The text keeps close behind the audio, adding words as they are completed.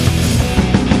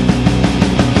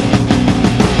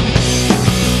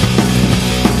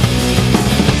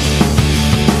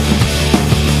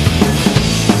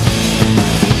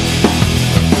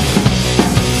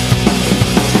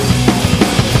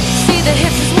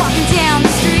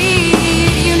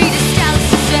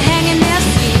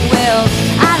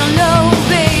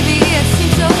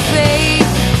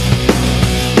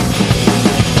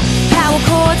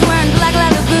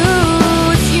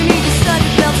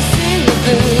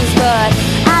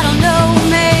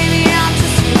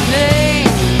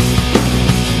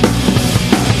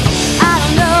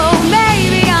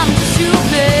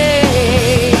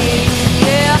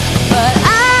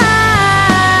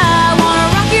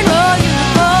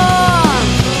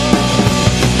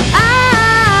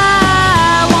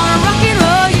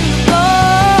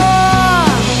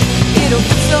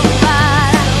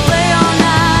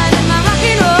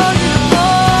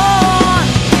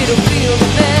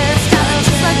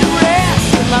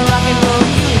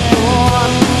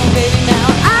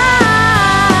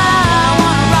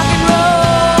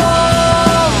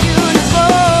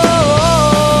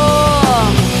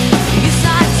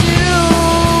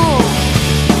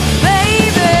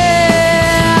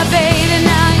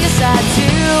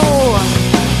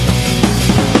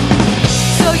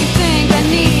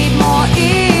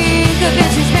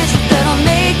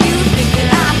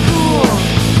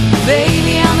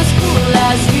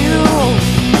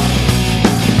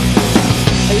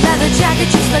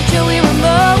Joey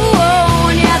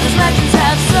Ramone. Yeah, those legends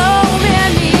have so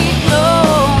many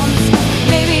clones.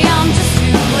 Maybe I'm just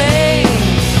too late.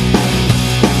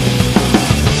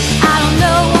 I don't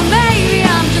know, or maybe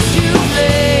I'm just too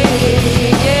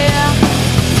late. Yeah,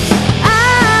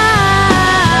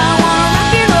 I wanna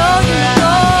rock and roll you,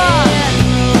 Lord.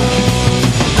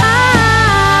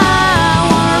 I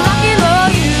wanna rock and roll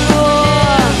you,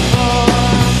 Lord.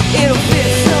 It'll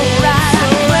feel so right. I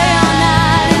can play all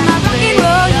night in my rock and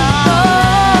roll you,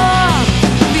 Lord.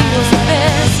 Beatles the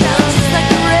best, I'm just like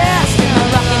the rest in my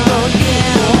rock and roll you,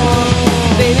 Lord.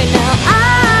 Baby, now I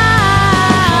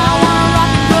wanna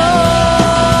rock and roll you, Lord.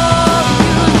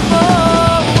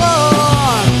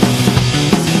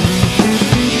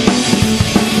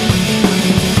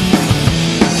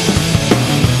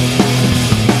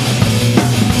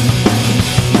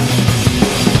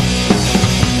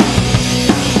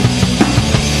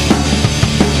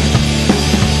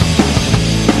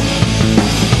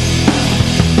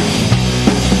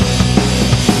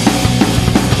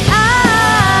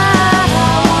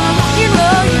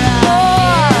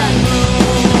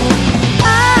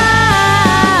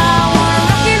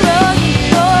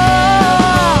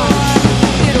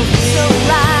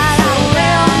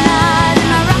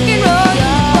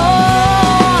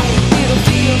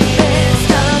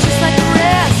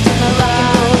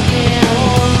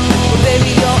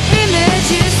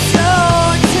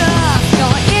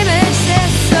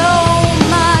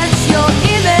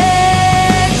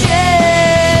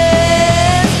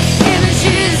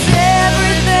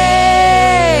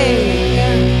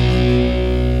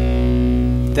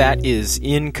 That is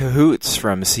In Cahoots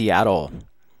from Seattle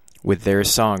with their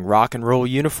song Rock and Roll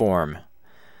Uniform.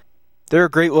 They're a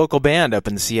great local band up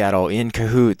in Seattle, In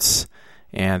Cahoots,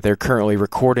 and they're currently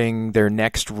recording their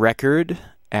next record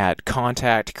at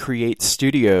Contact Create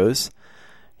Studios.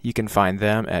 You can find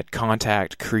them at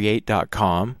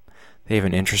contactcreate.com. They have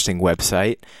an interesting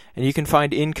website, and you can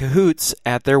find In Cahoots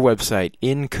at their website,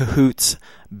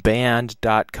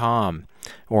 incahootsband.com,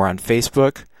 or on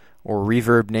Facebook or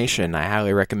Reverb Nation. I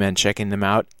highly recommend checking them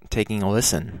out, taking a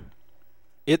listen.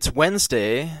 It's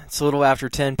Wednesday. It's a little after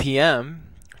 10 p.m.,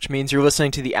 which means you're listening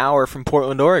to The Hour from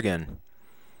Portland, Oregon.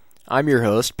 I'm your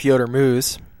host, Piotr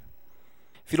Muz.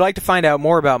 If you'd like to find out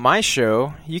more about my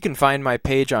show, you can find my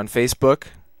page on Facebook.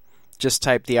 Just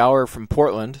type The Hour from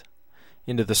Portland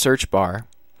into the search bar.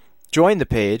 Join the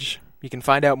page. You can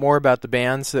find out more about the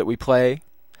bands that we play.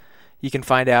 You can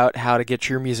find out how to get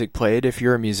your music played if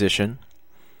you're a musician.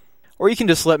 Or you can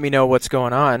just let me know what's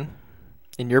going on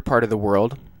in your part of the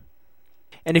world.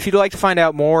 And if you'd like to find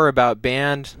out more about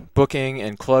band, booking,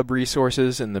 and club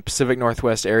resources in the Pacific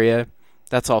Northwest area,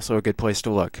 that's also a good place to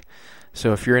look.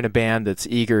 So if you're in a band that's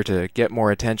eager to get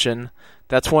more attention,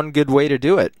 that's one good way to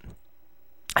do it,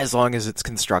 as long as it's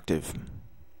constructive.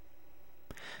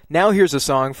 Now here's a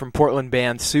song from Portland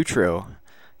band Sutro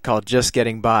called Just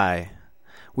Getting By.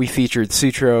 We featured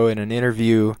Sutro in an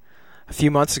interview a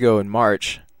few months ago in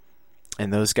March,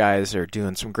 and those guys are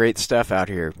doing some great stuff out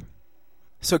here.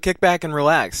 So kick back and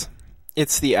relax.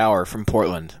 It's The Hour from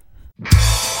Portland.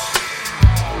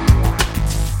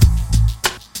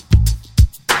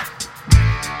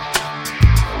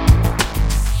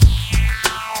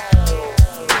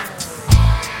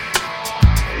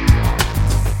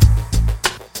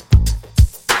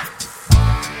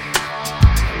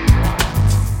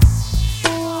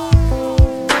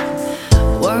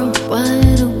 World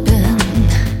wide open,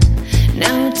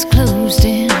 now it's closed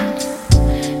in.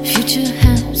 Future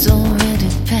has already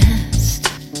passed.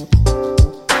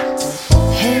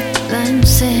 Headline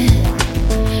said,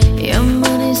 your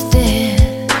money's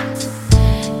dead.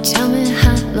 Tell me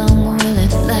how long will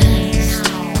it last?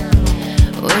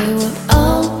 We were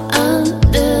all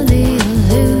under the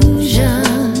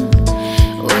illusion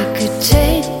we could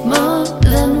take more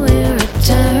than we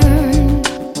returned,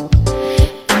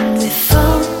 and we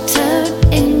faltered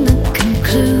in the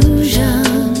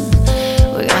conclusion.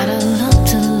 We got a lot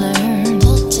to learn.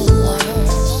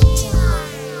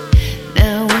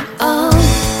 Now we're all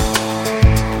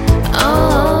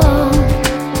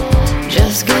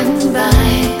just getting by,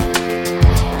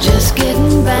 just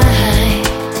getting by.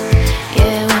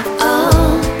 Yeah, we're all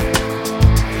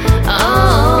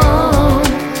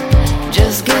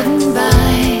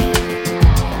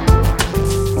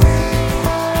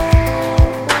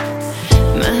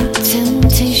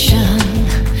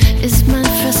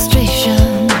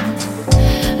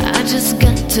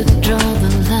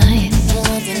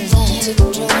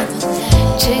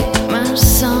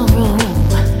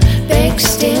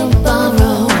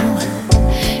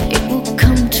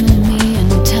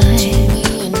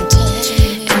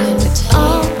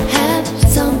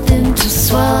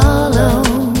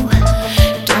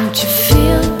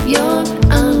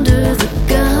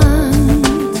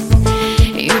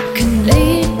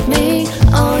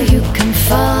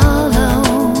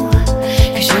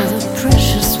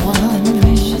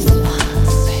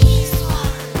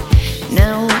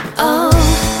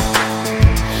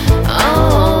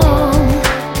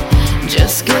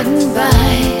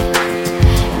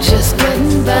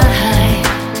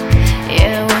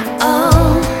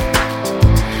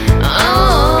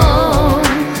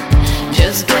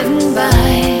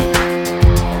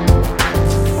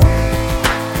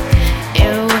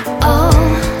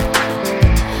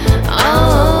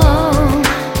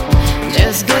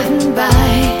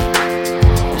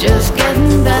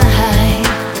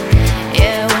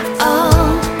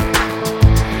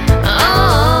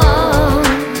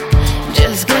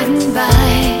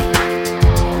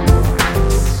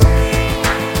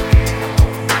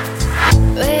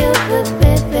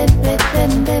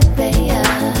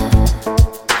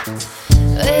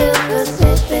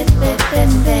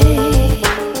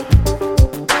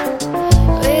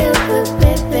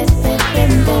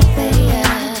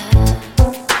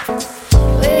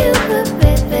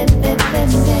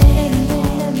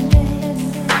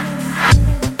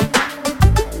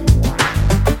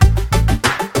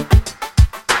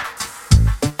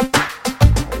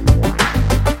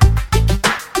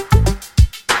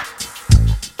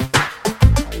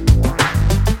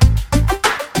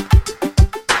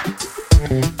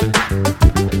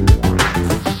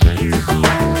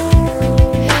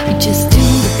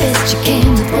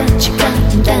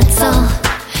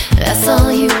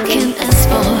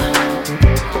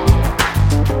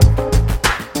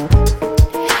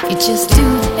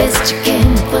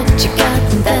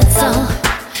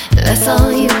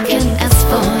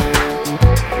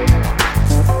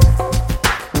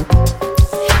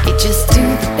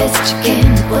you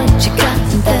can with what you got,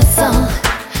 and that's all.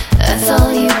 That's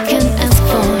all you can ask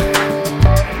for.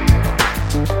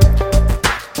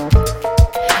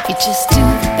 You just do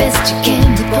the best you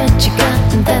can with what you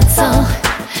got, and that's all.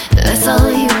 That's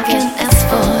all you can ask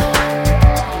for.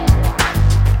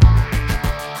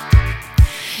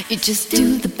 You just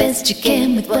do the best you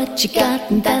can with what you got,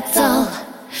 and that's all.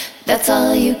 That's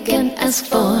all you can ask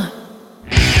for.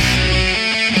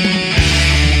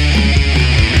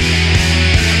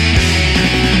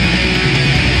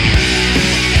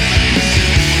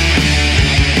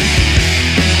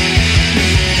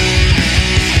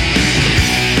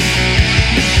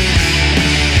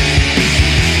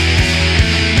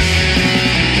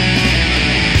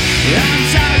 I'm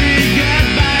sorry,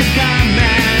 goodbye,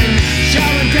 comment.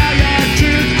 Show and tell your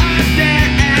truth on the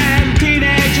end.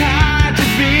 Teenage heart to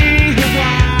be here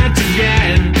once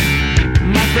again.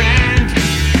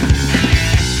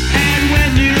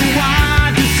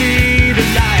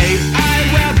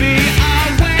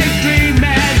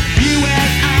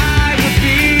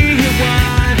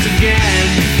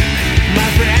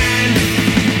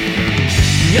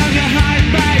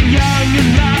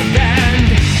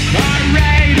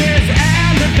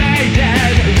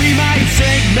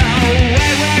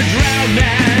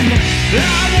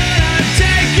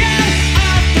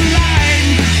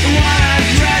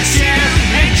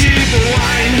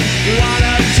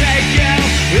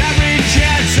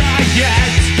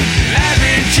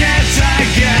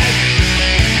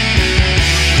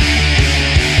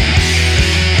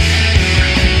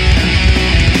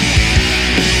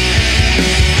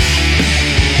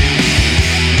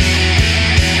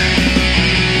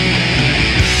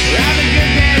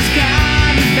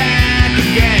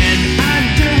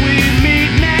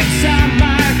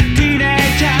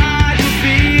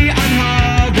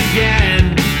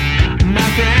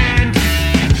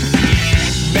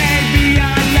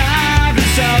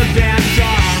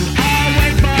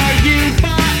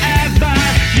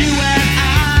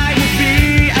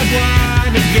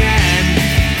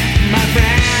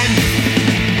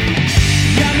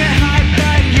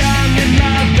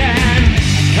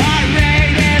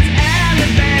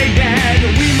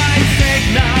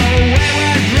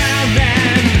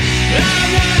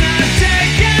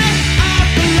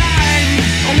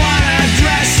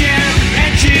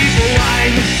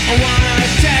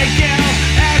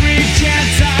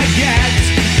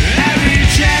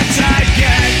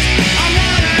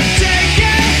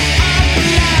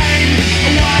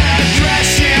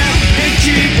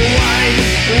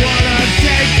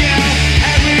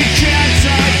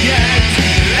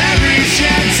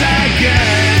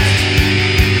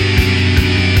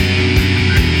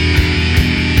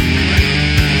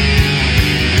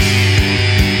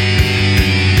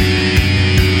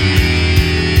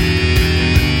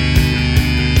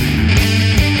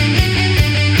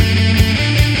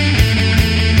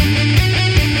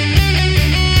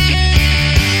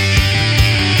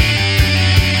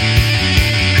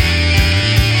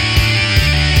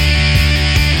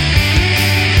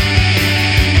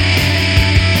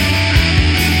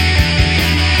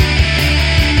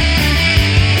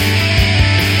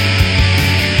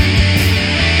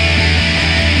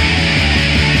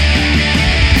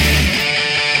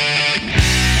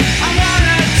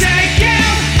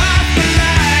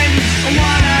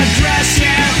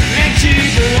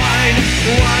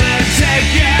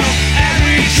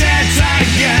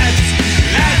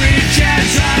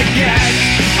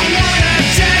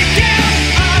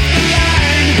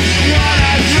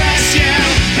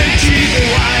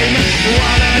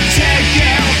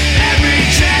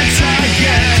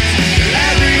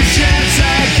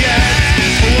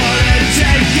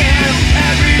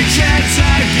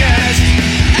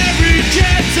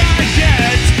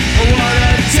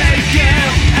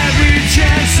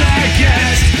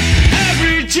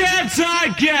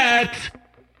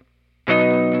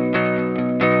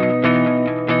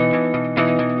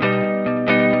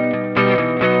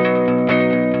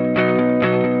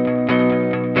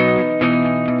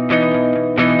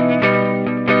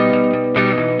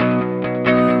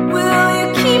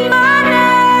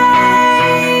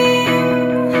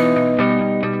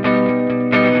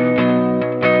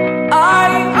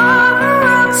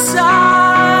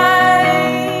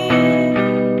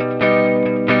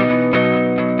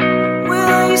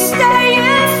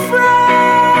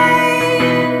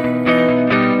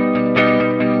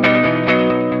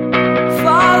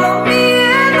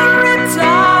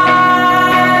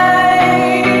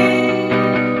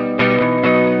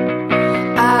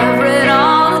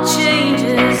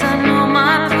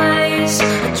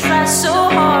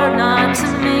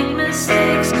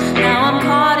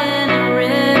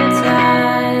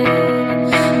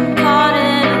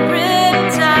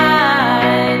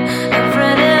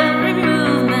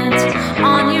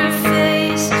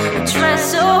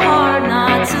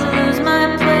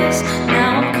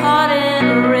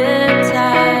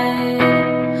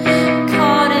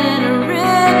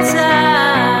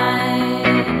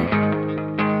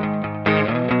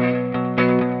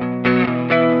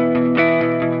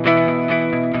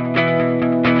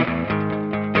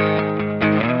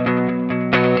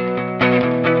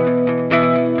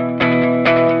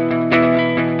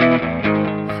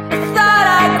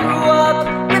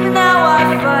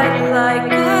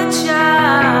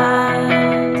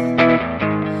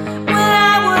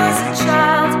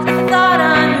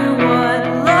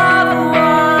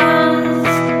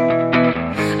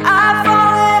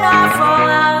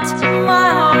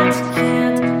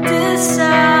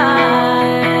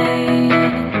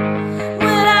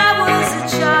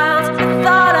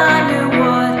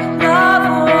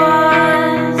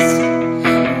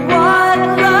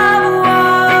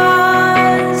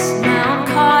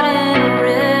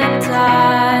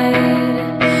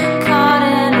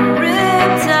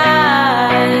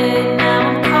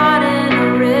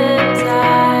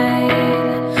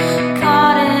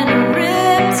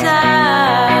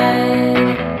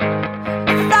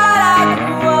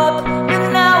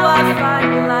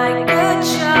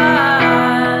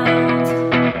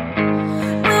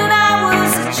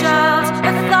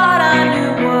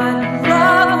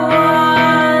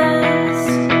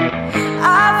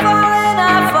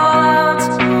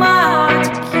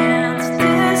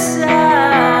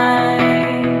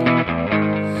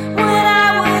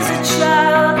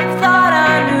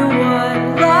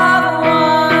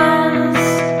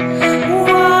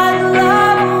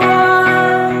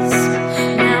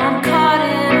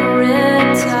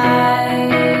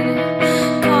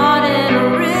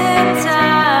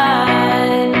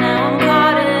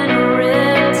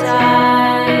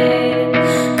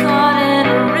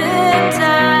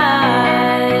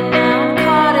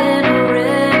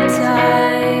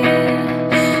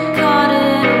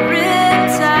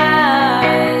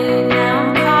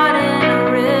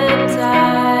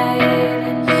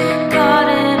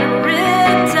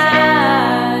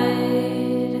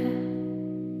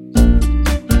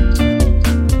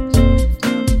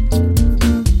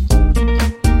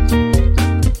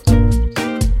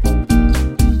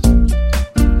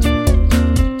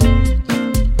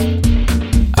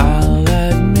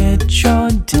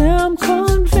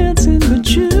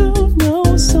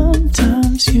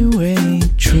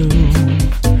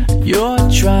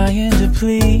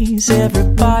 please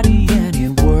everybody, and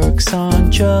it works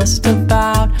on just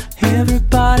about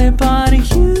everybody but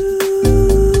you.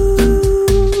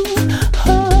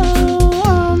 Oh,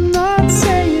 I'm not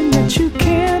saying that you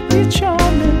can't be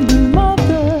charming,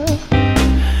 mother.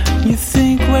 You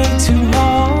think way too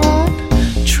hard.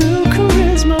 True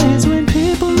charisma is when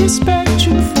people respect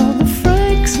you for the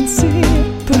frank, sincere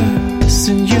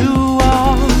person you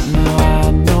are. Now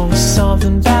I know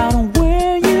something about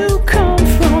where you come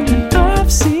from, and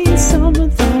I've seen some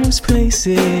of those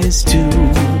places too.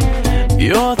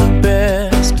 You're the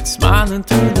best at smiling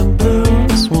through the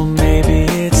blues. Well, maybe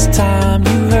it's time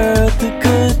you heard the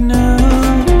good news.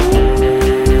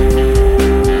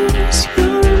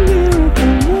 You're a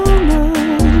miracle woman.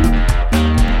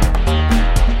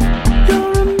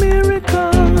 You're a miracle.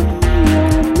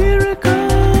 You're a miracle.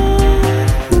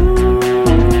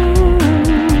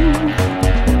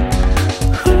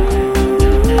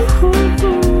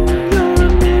 You're a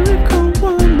miracle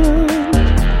woman.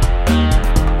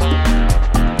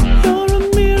 You're a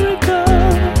miracle.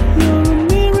 You're a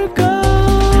miracle.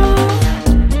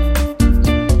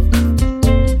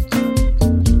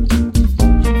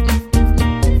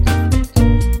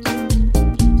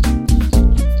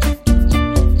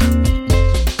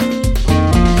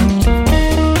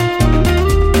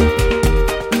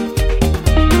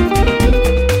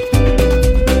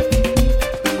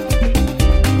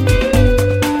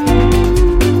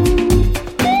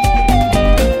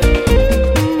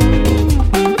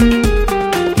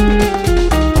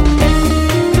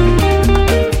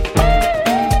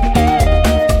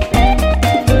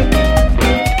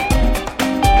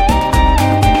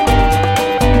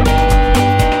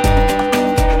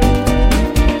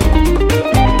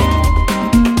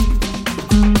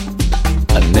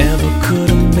 I never could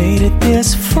have made it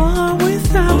this far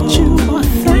without you. I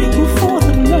thank you for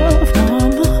the love,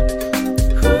 mama,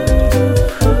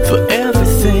 for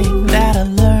everything that I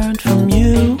learned from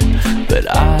you. But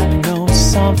I know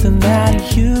something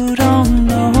that you don't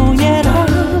know yet.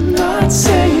 I'm not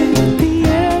saying that the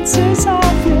answer's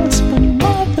obvious, but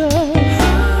mother,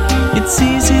 it's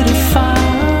easy to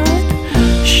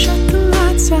find. Shut the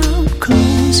lights out,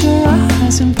 close your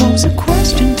eyes, and pose a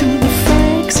question to the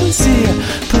frank, sincere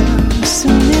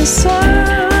person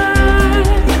inside.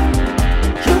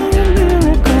 You're a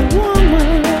miracle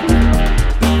woman.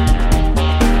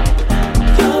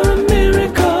 You're a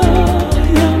miracle.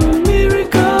 You're a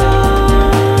miracle.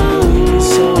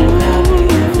 So happy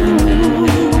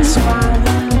everyone's smiling.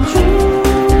 You're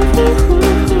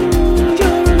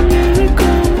a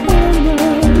miracle woman.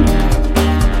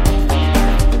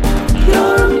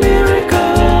 You're a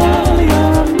miracle.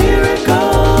 You're a miracle.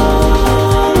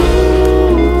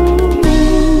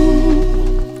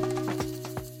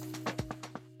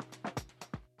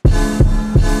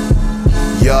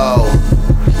 Yo,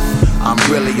 I'm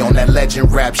really on that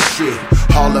legend rap shit.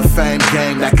 Hall of Fame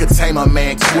game that could tame a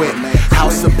man quick.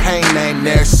 House of Pain name,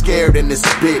 they're scared in this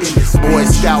bitch. Boy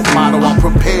Scout motto, I'm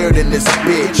prepared in this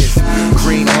bitch.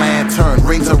 Green Lantern,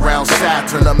 rings around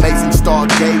Saturn. Amazing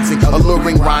stargazing,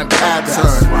 alluring rhyme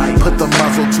pattern. Put the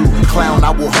muzzle to clown,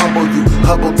 I will humble you.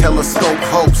 Hubble telescope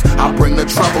hopes, I bring the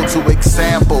trouble to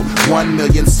example. 1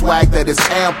 million swag that is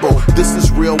ample. This is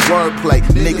real wordplay,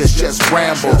 niggas just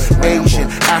ramble. Asian,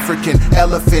 African,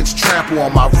 elephants trample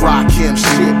on my rock him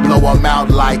shit. Blow 'em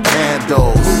out like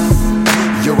candles.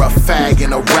 You're a fag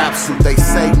in a rap suit, they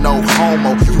say no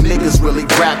homo. You niggas really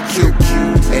rap cute.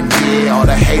 And yeah, all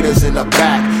the haters in the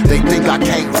back, they think I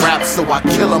can't rap, so I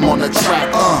kill them on the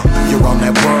track. You're on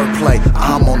that wordplay,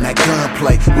 I'm on that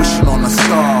gunplay. Wishing on a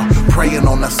star, praying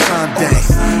on a Sunday.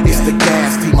 It's the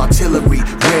gas team artillery,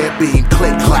 red beam,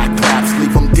 click, clack, claps,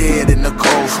 leave them dead in the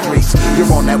cold streets.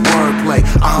 You're on that wordplay,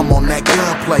 I'm on that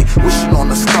gunplay. Wishing on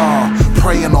a star,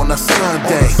 praying on a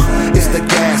Sunday. It's the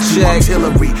gas team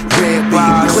artillery, red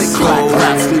beam, click, clack,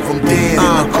 claps, leave them dead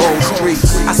in the cold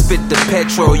streets. I spit the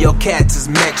petrol, your cats is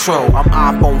metro. I'm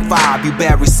up on 5, you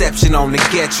bad reception on the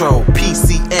getro.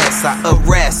 PCS, I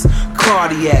arrest,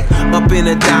 cardiac. Up in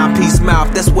a dime piece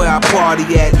mouth, that's where I party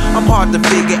at. I'm hard to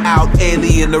figure out,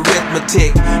 alien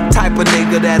arithmetic. Type of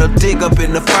nigga that'll dig up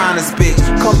in the finest bitch.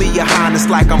 Call me your highness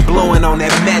like I'm blowing on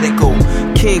that medical.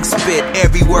 King spit,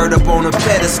 every word up on a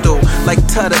pedestal. Like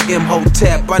Tutta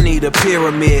Imhotep, I need a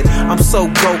pyramid. I'm so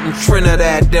golden,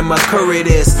 Trinidad, then my curry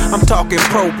this. I'm talking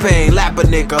propane, lap a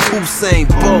nigga, Hussein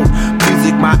Bolt.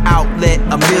 Music my outlet,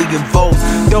 1,000,000 volts.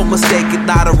 Don't mistake it,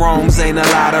 lot of wrongs, ain't a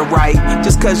lot of right.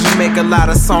 Just cause you make a lot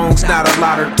of songs, not a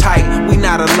lot of type. We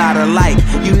not a lot alike,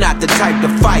 you not the type to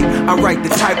fight. I write the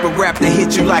type of rap that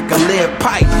hit you like a lead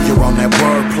pipe. You're on that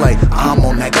wordplay, I'm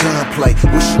on that gunplay.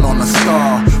 Wishing on a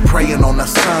star, praying on a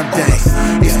Sunday.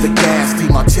 It's the gas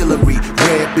team artillery,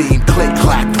 red beam, click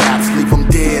clack claps, leave them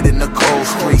dead in the cold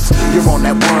streets. You're on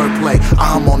that wordplay,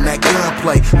 I'm on that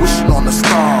gunplay, wishing on a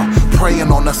star,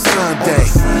 praying on a Sunday.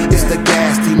 It's the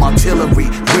gas team artillery,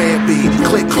 red beam,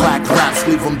 click clack claps,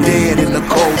 leave them dead in the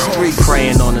cold streets.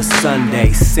 Praying on a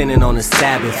Sunday, sinning on a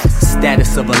Sabbath.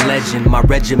 Status of a legend, my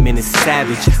regiment is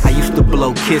savage. I used to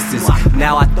blow kisses,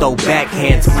 now I throw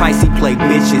backhands. Pricey play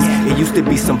bitches, it used to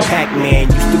be some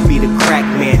Pac-Man, used to be the crack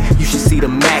man. You should see the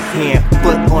Mac hand,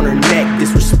 foot on her neck,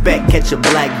 disrespect, catch a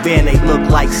black van. They look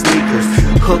like sneakers,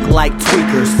 hook like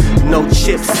tweakers. No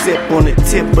chips, sip on the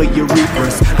tip of your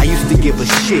reapers. I used to give a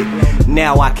shit,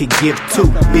 now I could give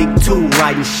two. Big two,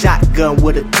 riding shotgun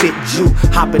with a thick Jew,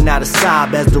 hopping out of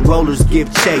Saab as the rollers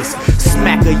give chase.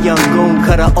 Smack a young goon,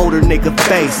 cut a older nigga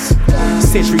face.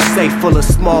 Century safe full of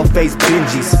small face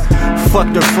Benjis.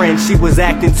 Fucked her friend, she was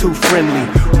acting too friendly.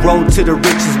 Road to the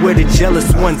riches where the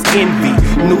jealous ones envy.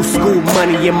 New school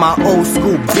money in my old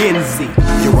school Benzie.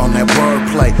 You're on that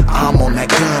wordplay, I'm on that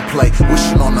gunplay,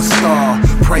 wishing on a star,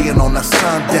 praying on a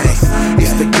Sunday.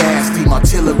 It's the gas team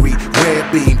artillery,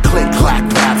 red beam, click clack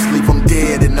claps, leave them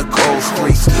dead in the cold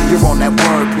streets. You're on that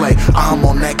wordplay, I'm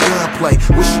on that gunplay,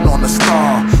 wishing on a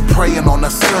star, praying on a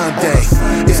Sunday.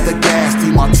 It's the gas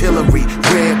team artillery,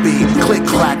 red beam, click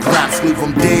clack claps, leave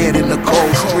them dead in the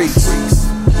cold streets.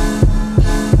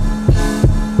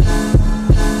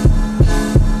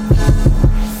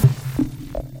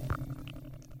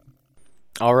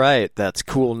 All right, that's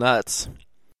Cool Nuts.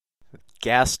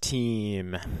 Gas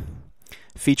Team,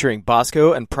 featuring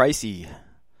Bosco and Pricey.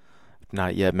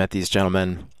 Not yet met these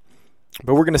gentlemen,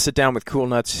 but we're going to sit down with Cool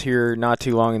Nuts here not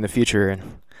too long in the future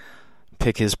and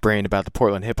pick his brain about the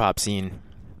Portland hip-hop scene.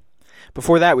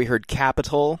 Before that, we heard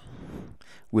Capital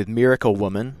with Miracle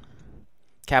Woman.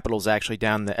 Capital's actually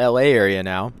down in the LA area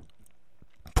now,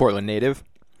 Portland native.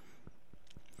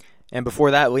 And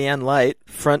before that, Leanne Light,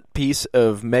 front piece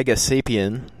of Mega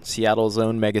Sapien, Seattle's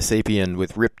own Mega Sapien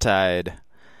with Riptide.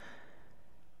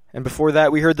 And before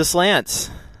that, we heard the Slants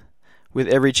with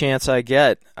Every Chance I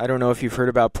Get. I don't know if you've heard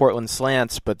about Portland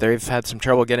Slants, but they've had some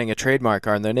trouble getting a trademark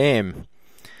on their name.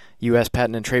 U.S.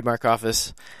 Patent and Trademark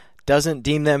Office doesn't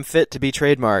deem them fit to be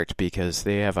trademarked because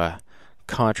they have a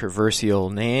controversial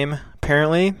name,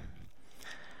 apparently.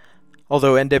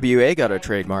 Although NWA got a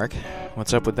trademark.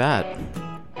 What's up with that?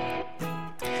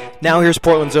 Now here's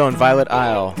Portland's own Violet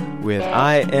Isle with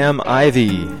I Am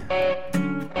Ivy.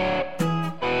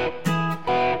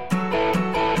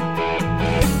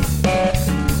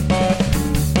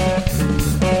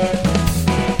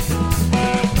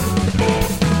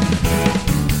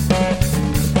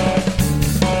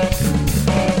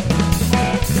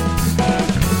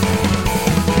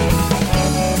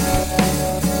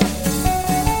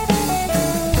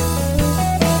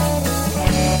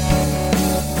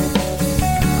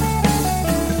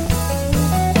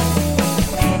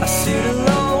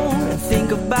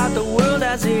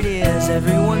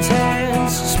 Everyone's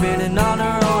hands spinning on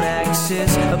their own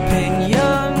axis.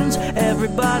 Opinions,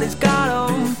 everybody's got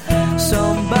them.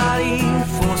 Somebody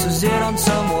forces it on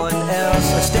someone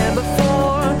else. I stand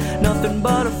before nothing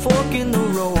but a fork in the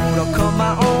road. I'll cut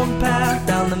my own path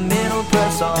down the middle,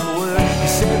 press onward. You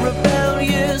say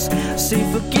rebellious, say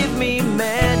forgive me,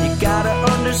 man. You gotta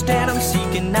understand I'm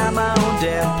seeking out my own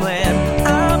damn plan.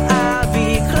 I'm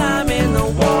Ivy, climbing the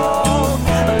wall,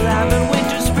 alive in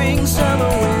winter, spring, summer,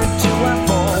 winter.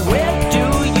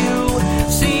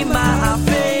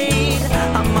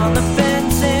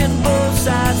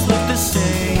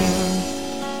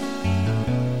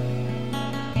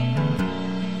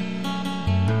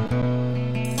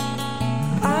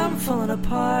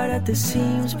 Apart at the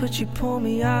seams, but you pull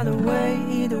me either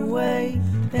way,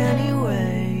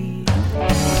 anyway.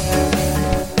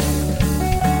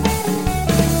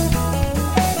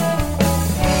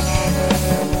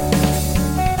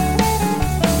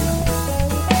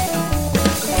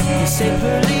 You say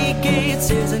pearly gates,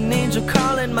 there's an angel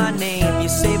calling my name. You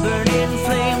say burn in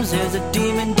flames, there's a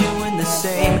demon doing the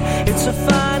same. It's a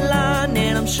fine line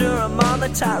and I'm sure I'm on the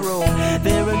tightrope.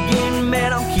 There again,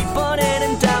 man, I'll keep on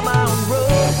heading down my own road.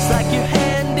 It's like your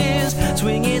hand is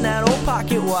swinging that old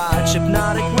pocket watch.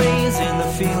 Hypnotic rays in the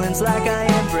feelings like I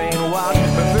am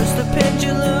brainwashed. Reverse the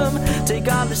pendulum, take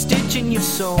off the stitch in your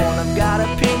soul. I've got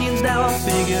opinions now, I'll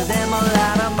figure them all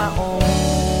out on my own.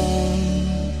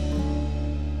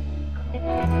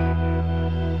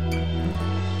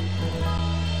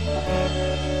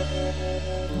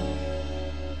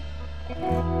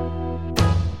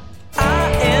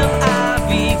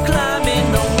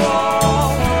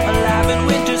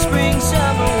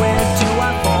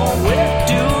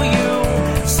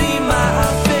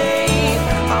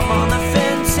 I'm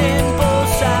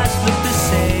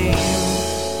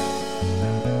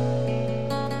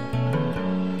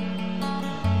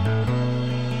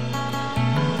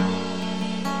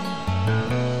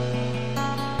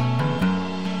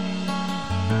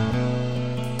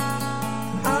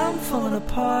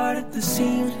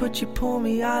seams, but you pull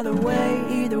me either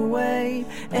way,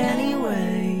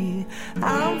 anyway.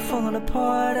 I'm falling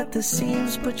apart at the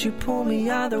seams, but you pull me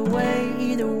either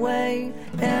way,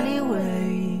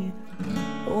 anyway.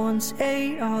 Once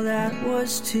ate all that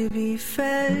was to be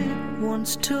fed,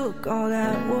 once took all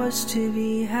that was to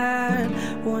be had.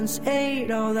 Once ate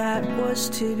all that was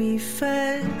to be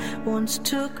fed, once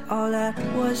took all that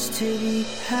was to be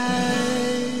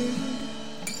had.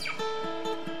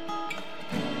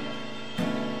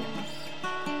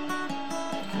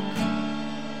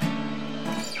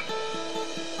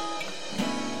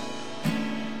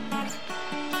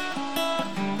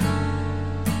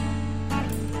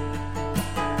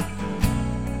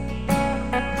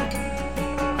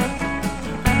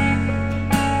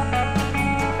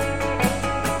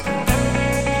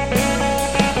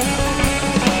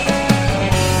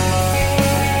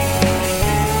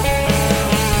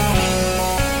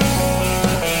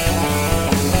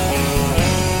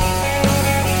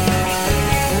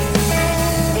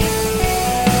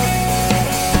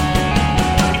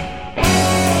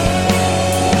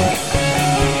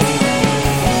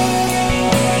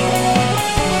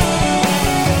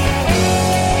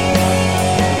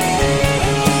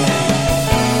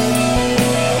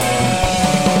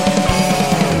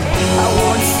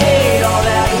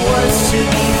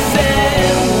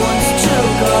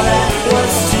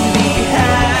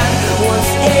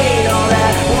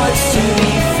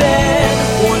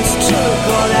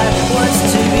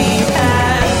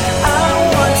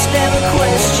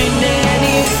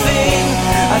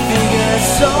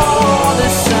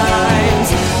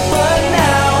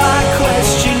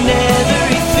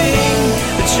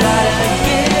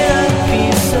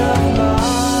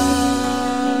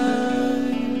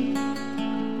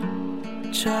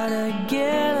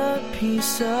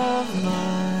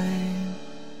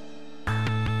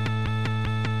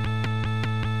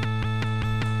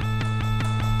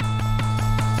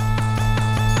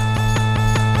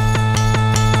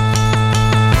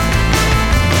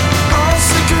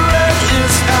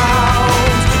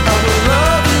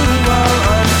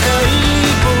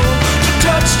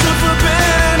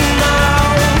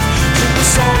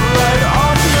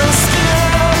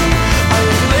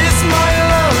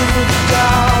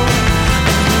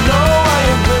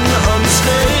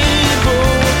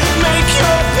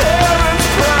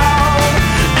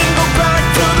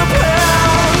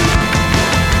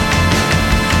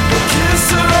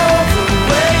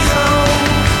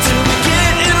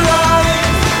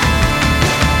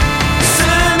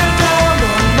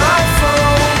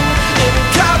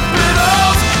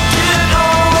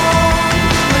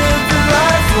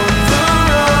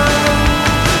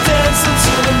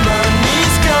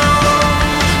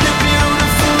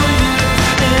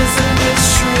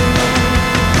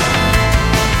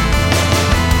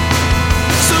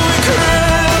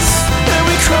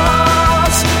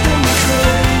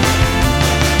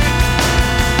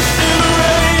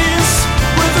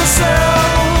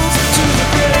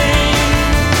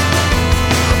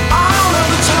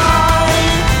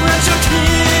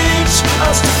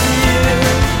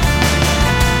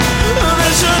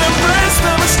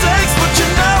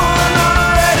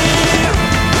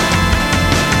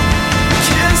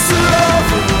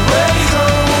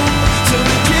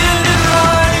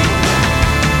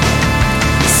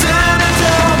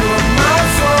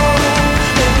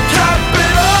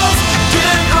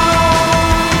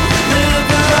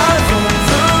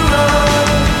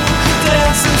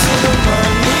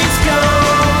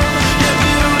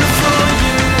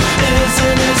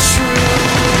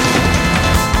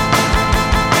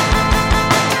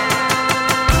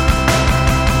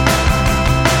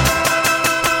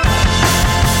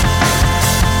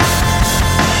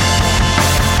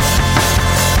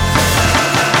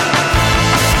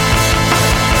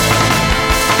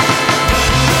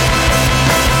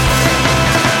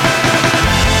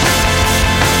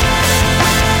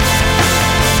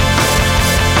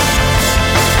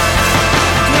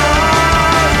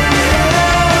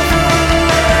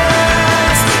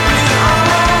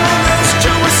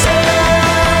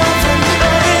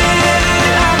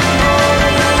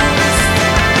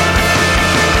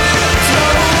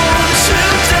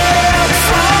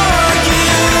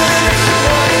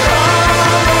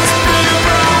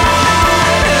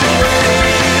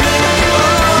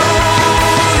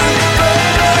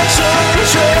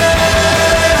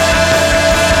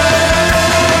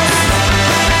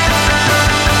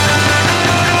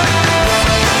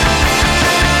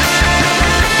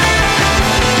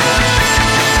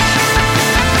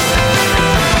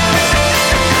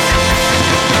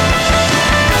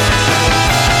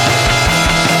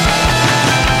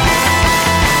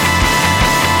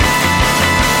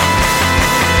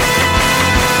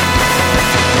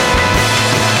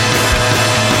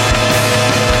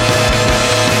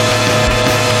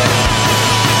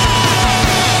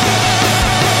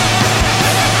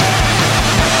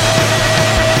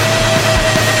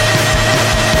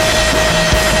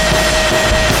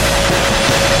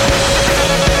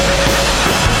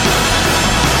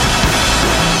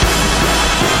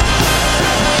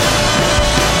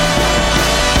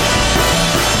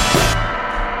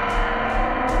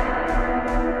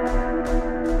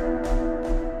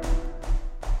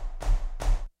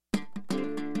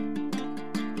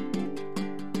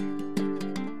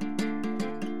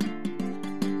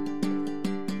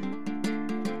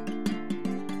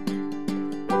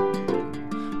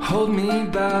 hold me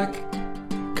back,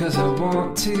 'cause I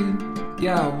want to,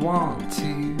 yeah, I want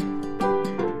to.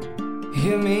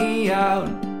 Hear me out,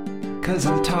 'cause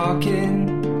I'm talking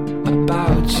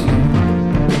about you.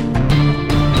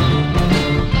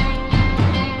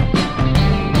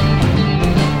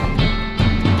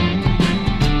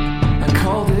 I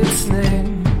called its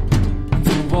name,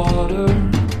 the water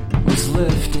was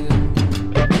lifted.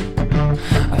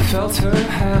 I felt her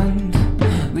hand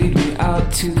lead me out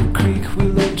to the creek. We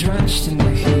lay drenched in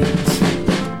the heat.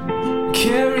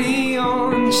 Carry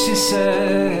on, she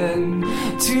said,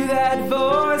 to that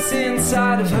voice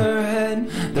inside of her head.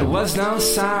 There was no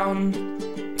sound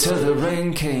till the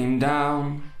rain came down.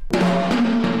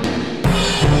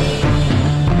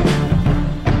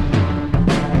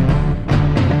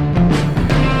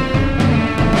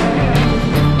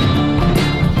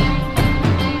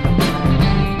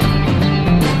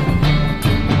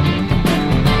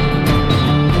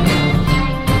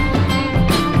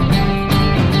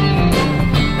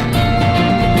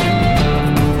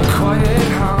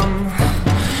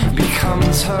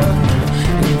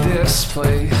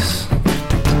 Place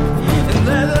and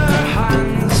leather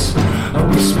hands, oh,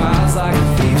 he smiles like a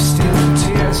thief, steals the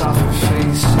tears off her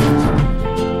face.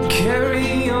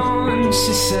 Carry on,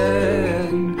 she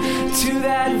said, to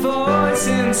that voice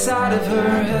inside of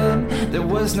her head. There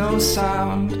was no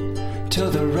sound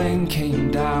till the rain came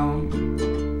down.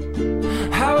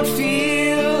 How it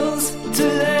feels to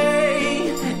lay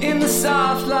in the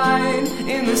soft light,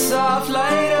 in the soft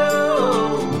light,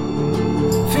 oh,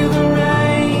 feel the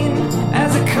rain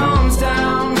as it comes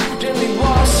down, gently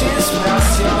washes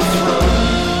past your throat.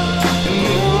 And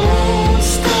won't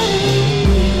stay.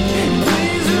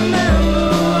 Please remember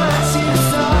what you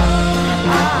saw.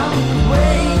 I'll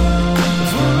wait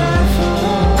forever.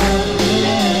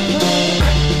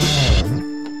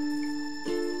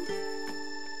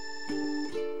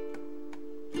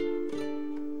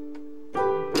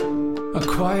 A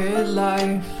quiet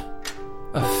life,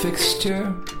 a fixture,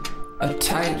 a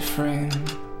tight frame.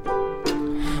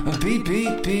 A beat,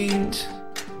 beat, beat,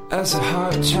 as a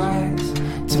heart tries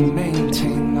to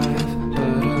maintain life.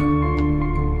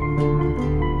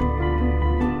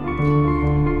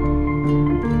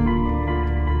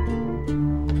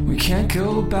 But we can't go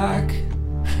back,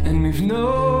 and we've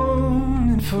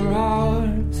known it for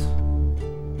hours.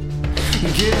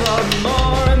 Give up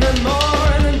more and then more,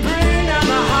 and then bring down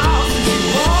the house as you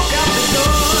walk out the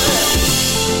door.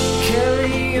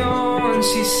 Carry on,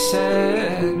 she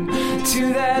said, to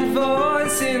that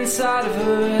voice inside of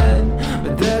her head.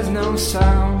 But there's no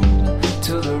sound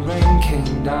till the rain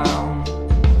came down.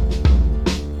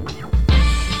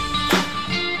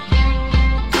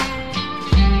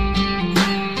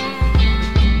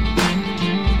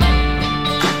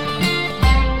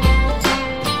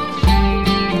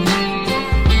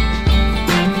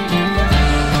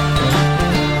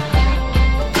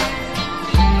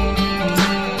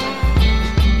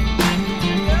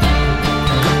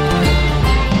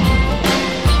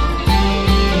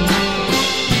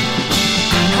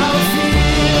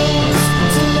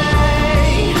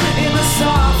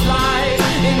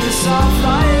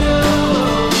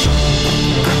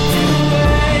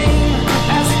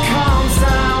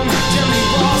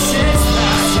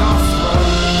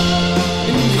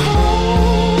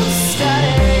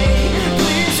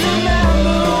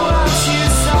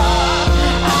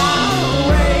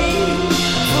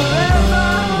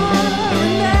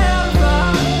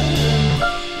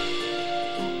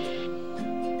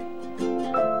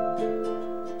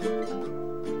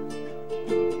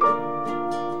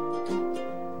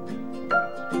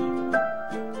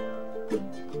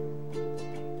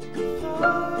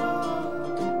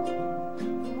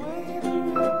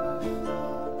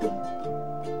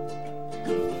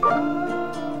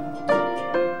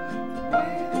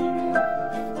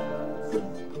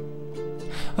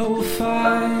 Oh, we'll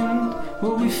find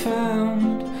what we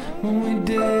found when we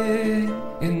dig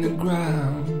in the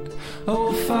ground.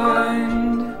 Oh, we'll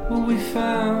find what we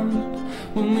found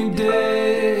when we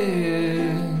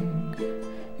dig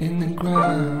in the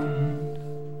ground.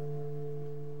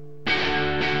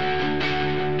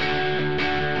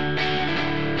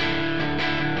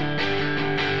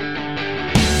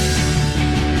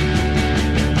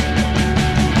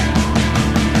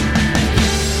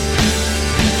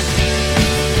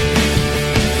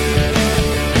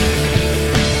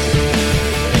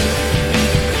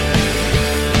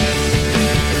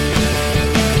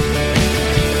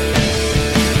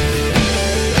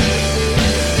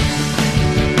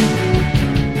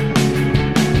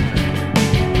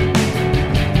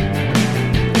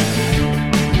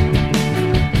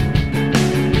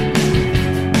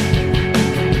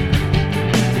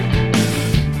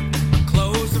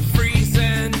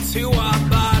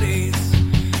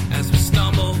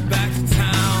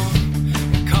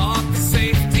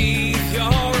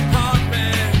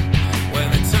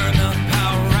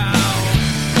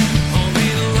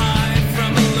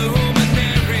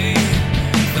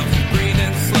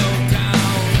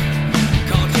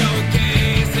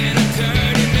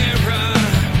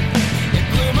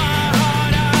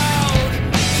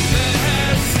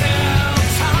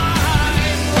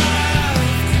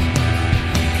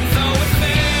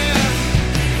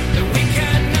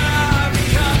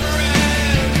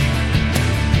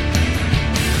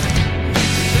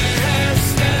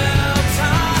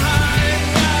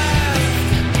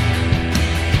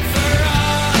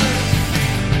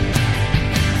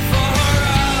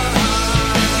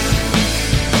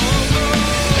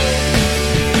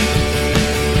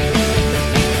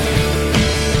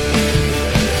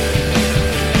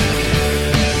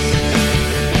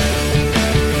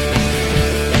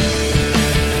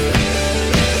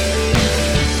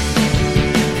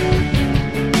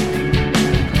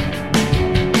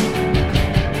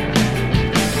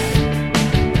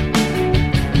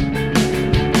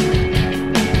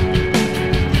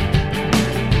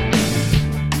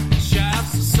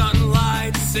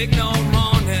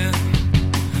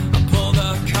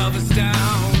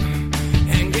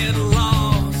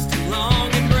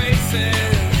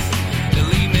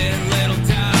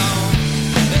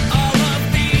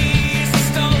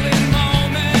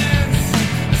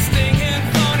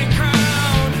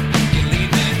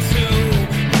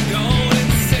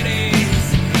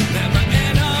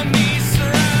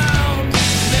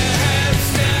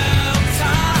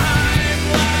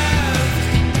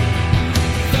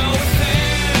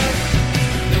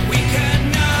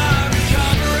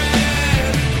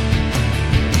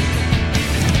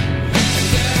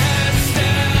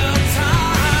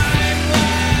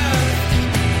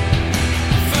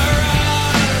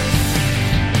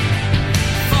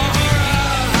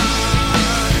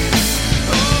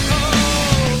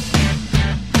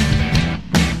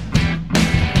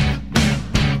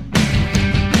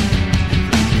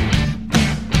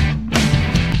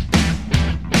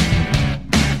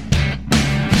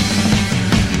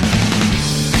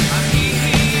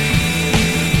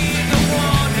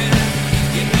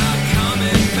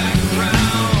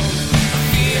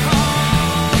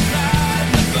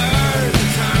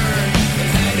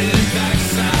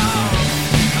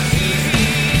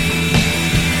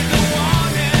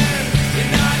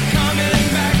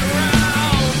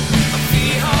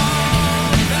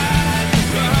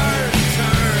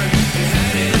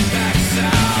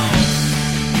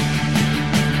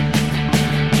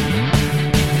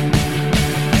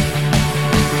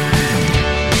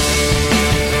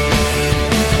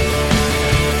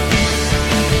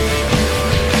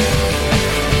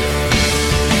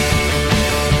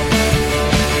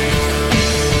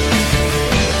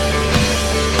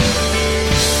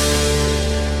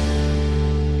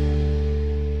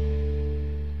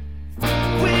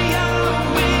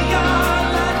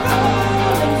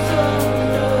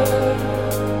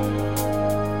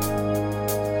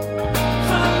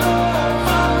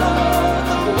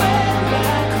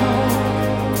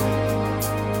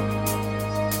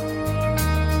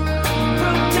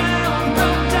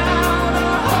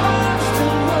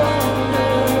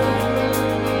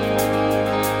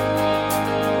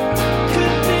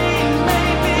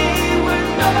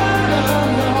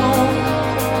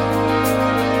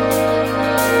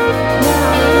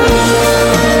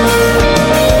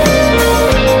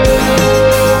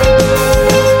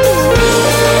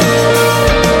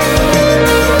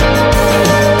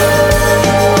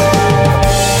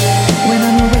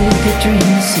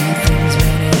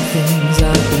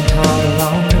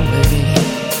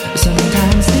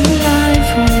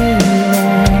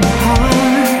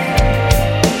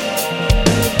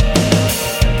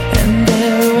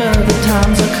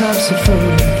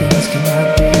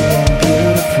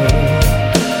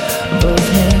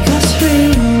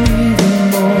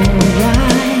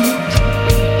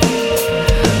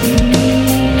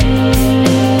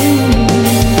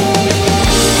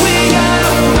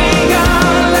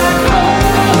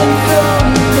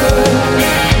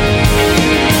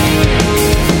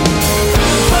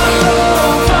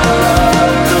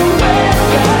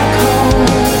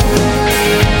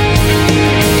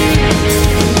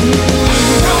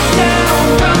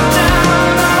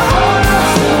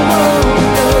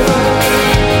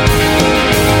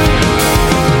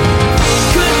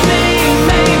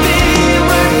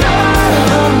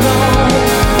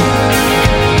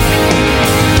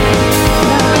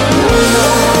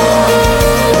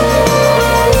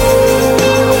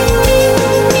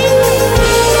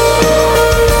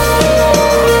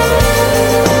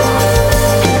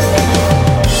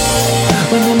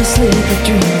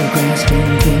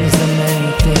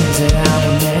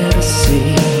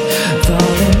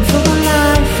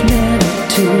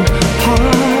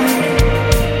 heart.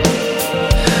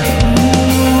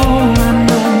 Ooh, I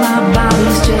know my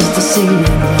body's just a seed,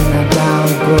 and that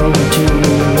bound grow to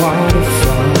a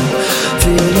waterfall,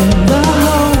 filling the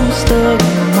host of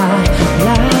my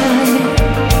life.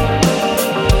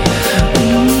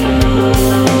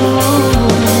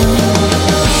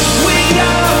 We are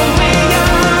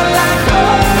like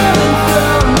rolling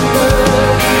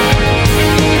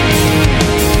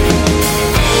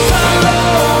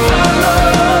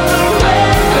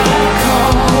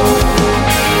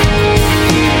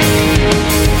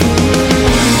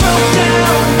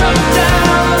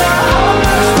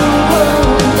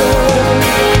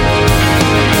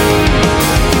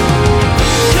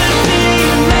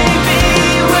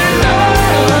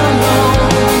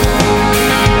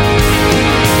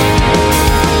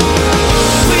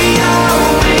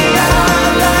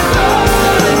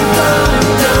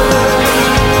thunder.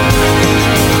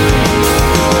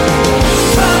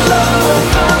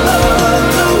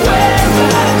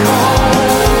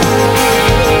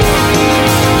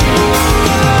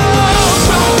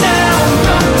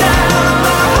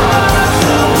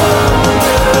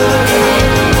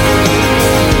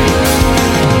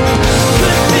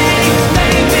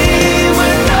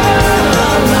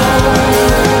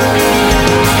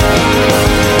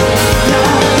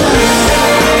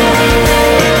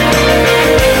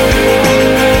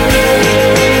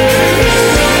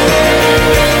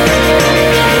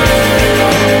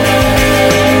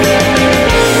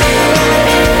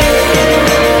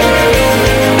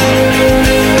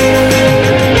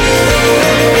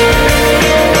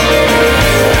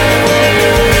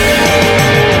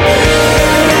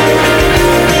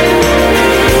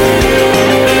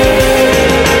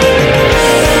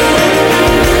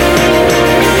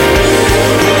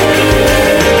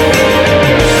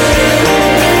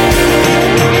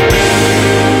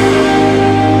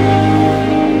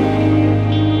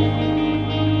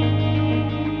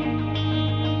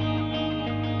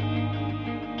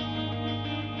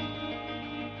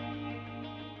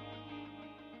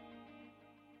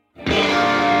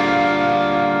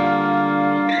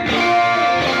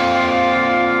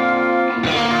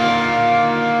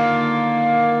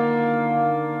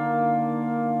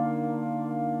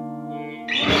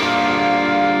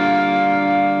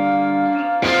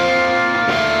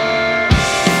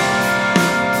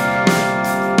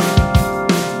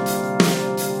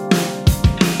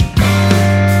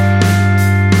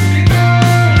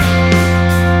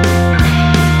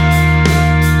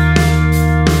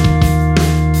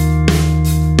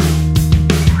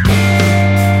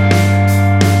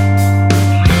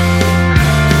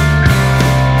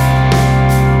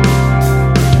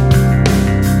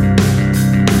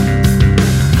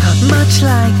 Much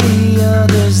like the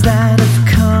others that have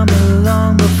come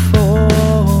along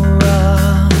before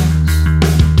us,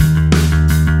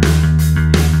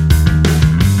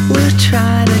 we'll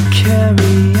try to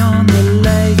carry on the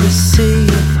legacy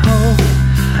of hope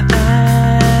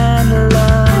and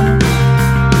love.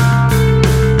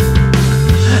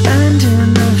 And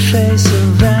in the face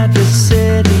of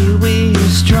adversity, we are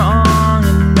strong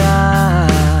enough.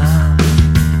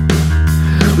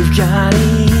 We've got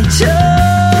each other.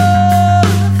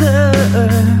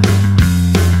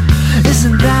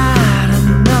 Isn't that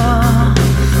enough?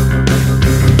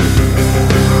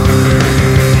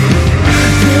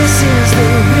 This is the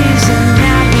reason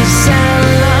that we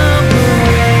celebrate.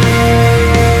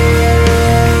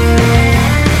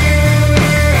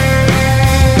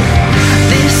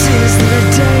 This is the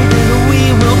day that we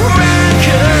will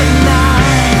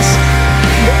recognize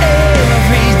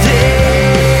every day.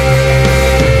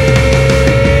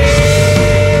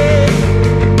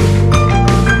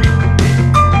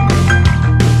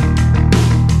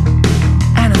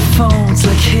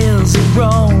 Hills that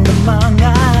roll among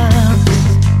us,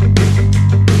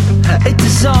 it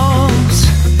dissolves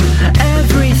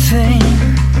everything.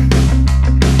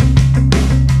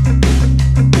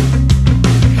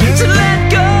 So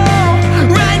let go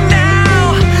right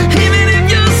now, even if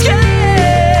you're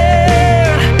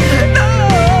scared. No,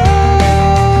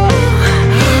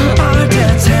 our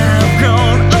debts have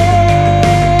grown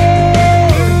old,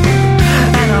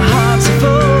 and our hearts are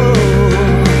full.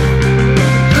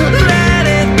 Let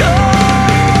it go.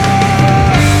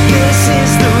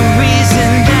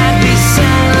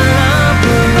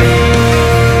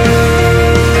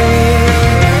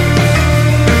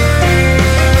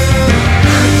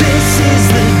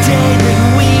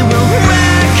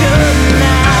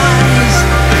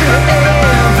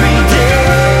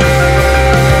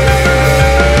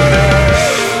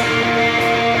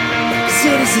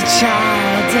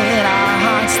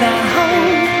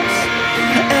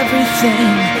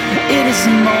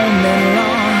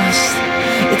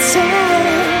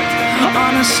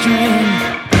 on a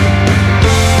string.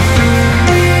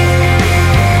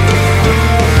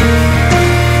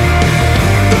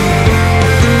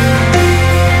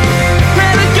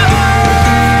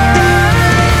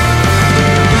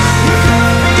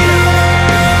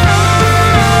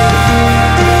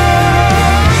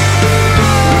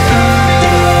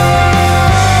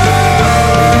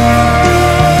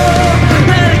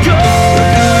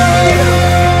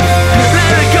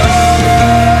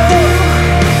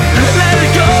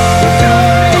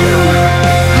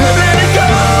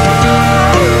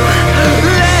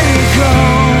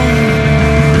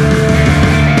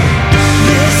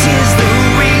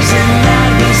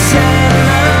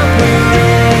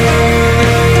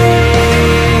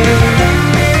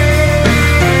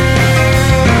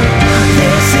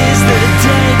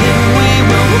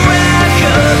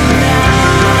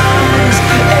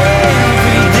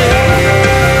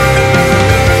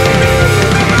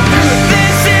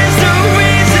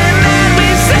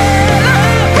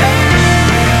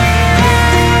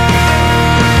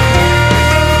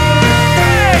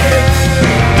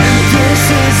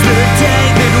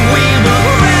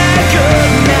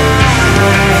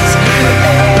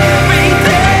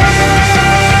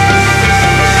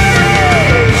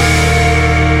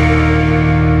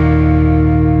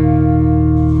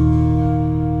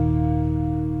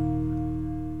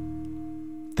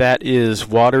 That is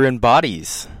Water and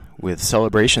Bodies with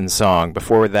Celebration Song.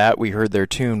 Before that, we heard their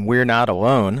tune We're Not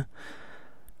Alone.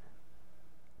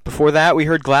 Before that, we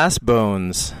heard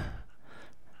Glassbones.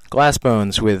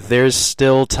 Glassbones with There's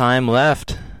Still Time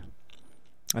Left.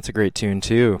 That's a great tune,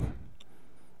 too.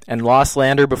 And Lost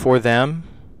Lander before them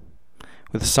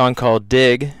with a song called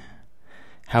Dig,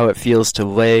 How It Feels to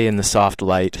Lay in the Soft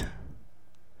Light.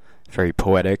 Very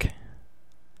poetic.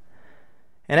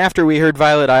 And after we heard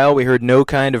Violet Isle, we heard No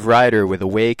Kind of Rider with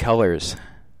Away Colors.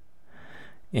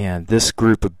 And this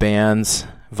group of bands,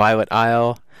 Violet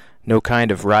Isle, No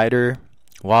Kind of Rider,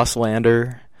 Lost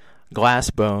Lander,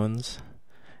 Glassbones,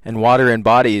 and Water and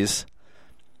Bodies,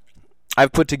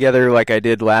 I've put together, like I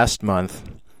did last month,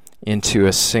 into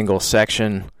a single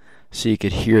section so you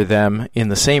could hear them in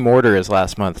the same order as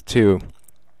last month, too.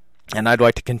 And I'd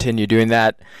like to continue doing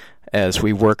that as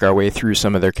we work our way through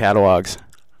some of their catalogs.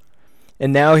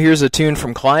 And now here's a tune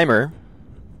from Climber,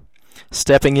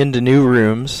 Stepping Into New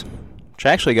Rooms, which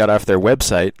I actually got off their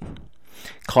website,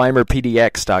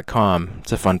 climberpdx.com.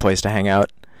 It's a fun place to hang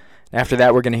out. After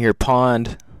that, we're going to hear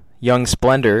Pond, Young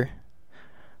Splendor,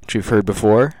 which we've heard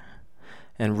before,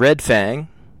 and Red Fang.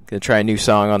 Going to try a new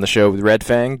song on the show with Red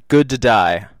Fang, Good to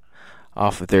Die,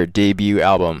 off of their debut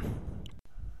album.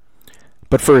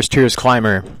 But first, here's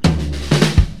Climber.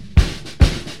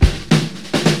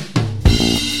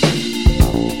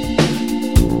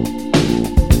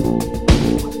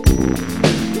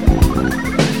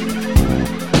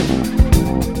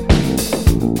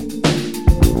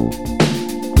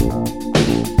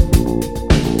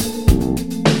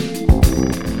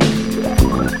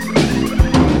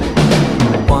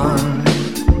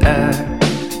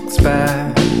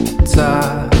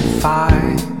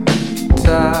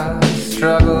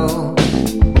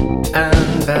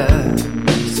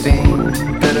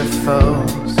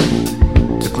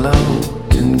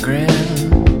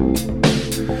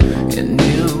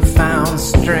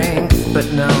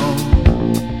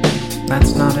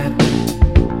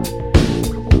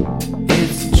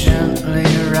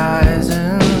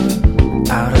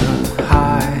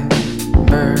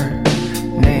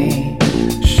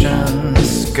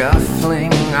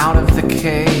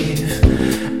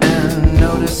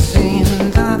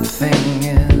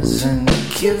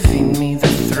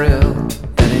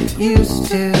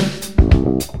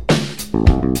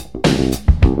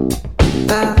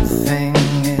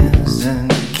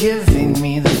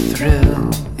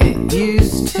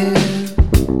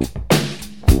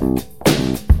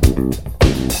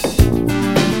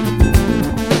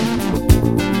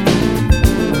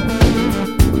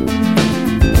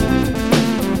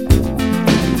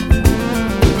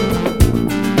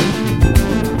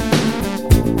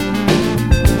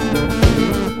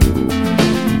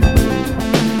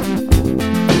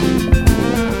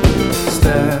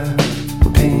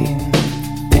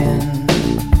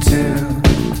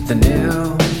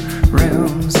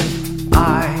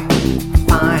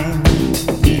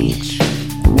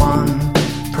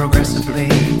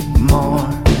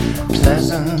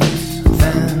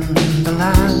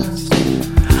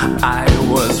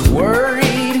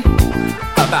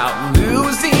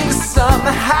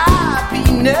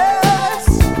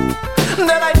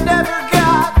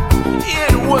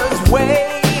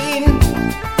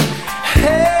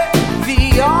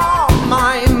 Heavy on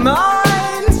my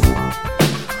mind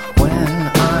when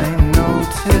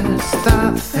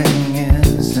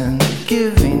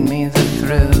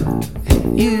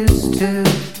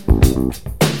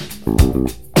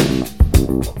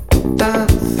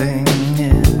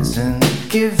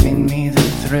giving me the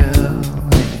thrill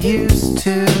it used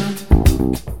to.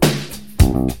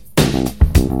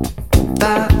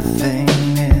 That thing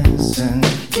isn't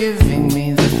giving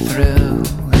me the thrill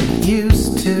it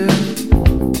used to.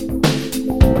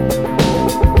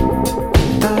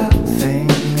 That thing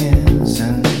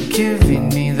isn't giving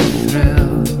me the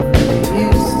thrill it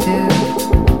used to.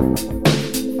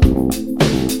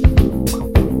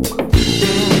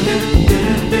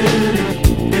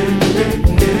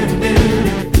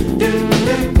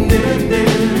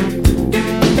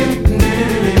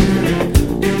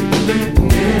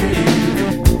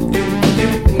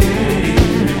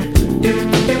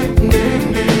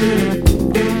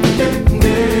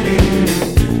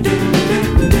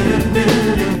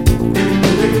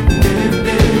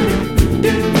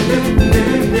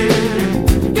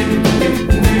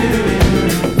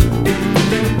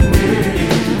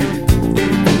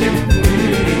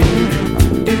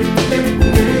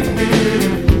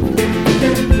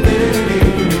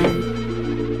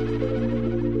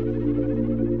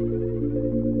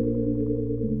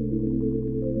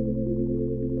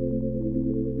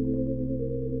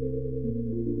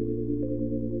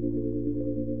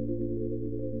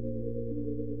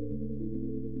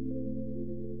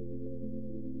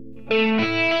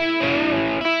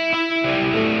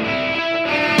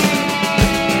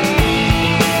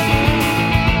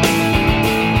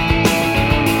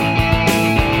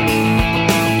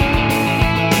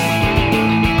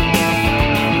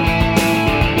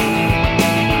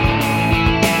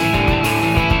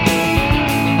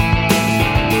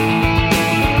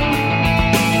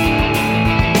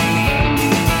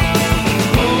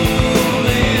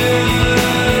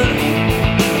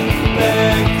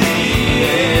 Back the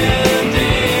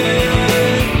ending.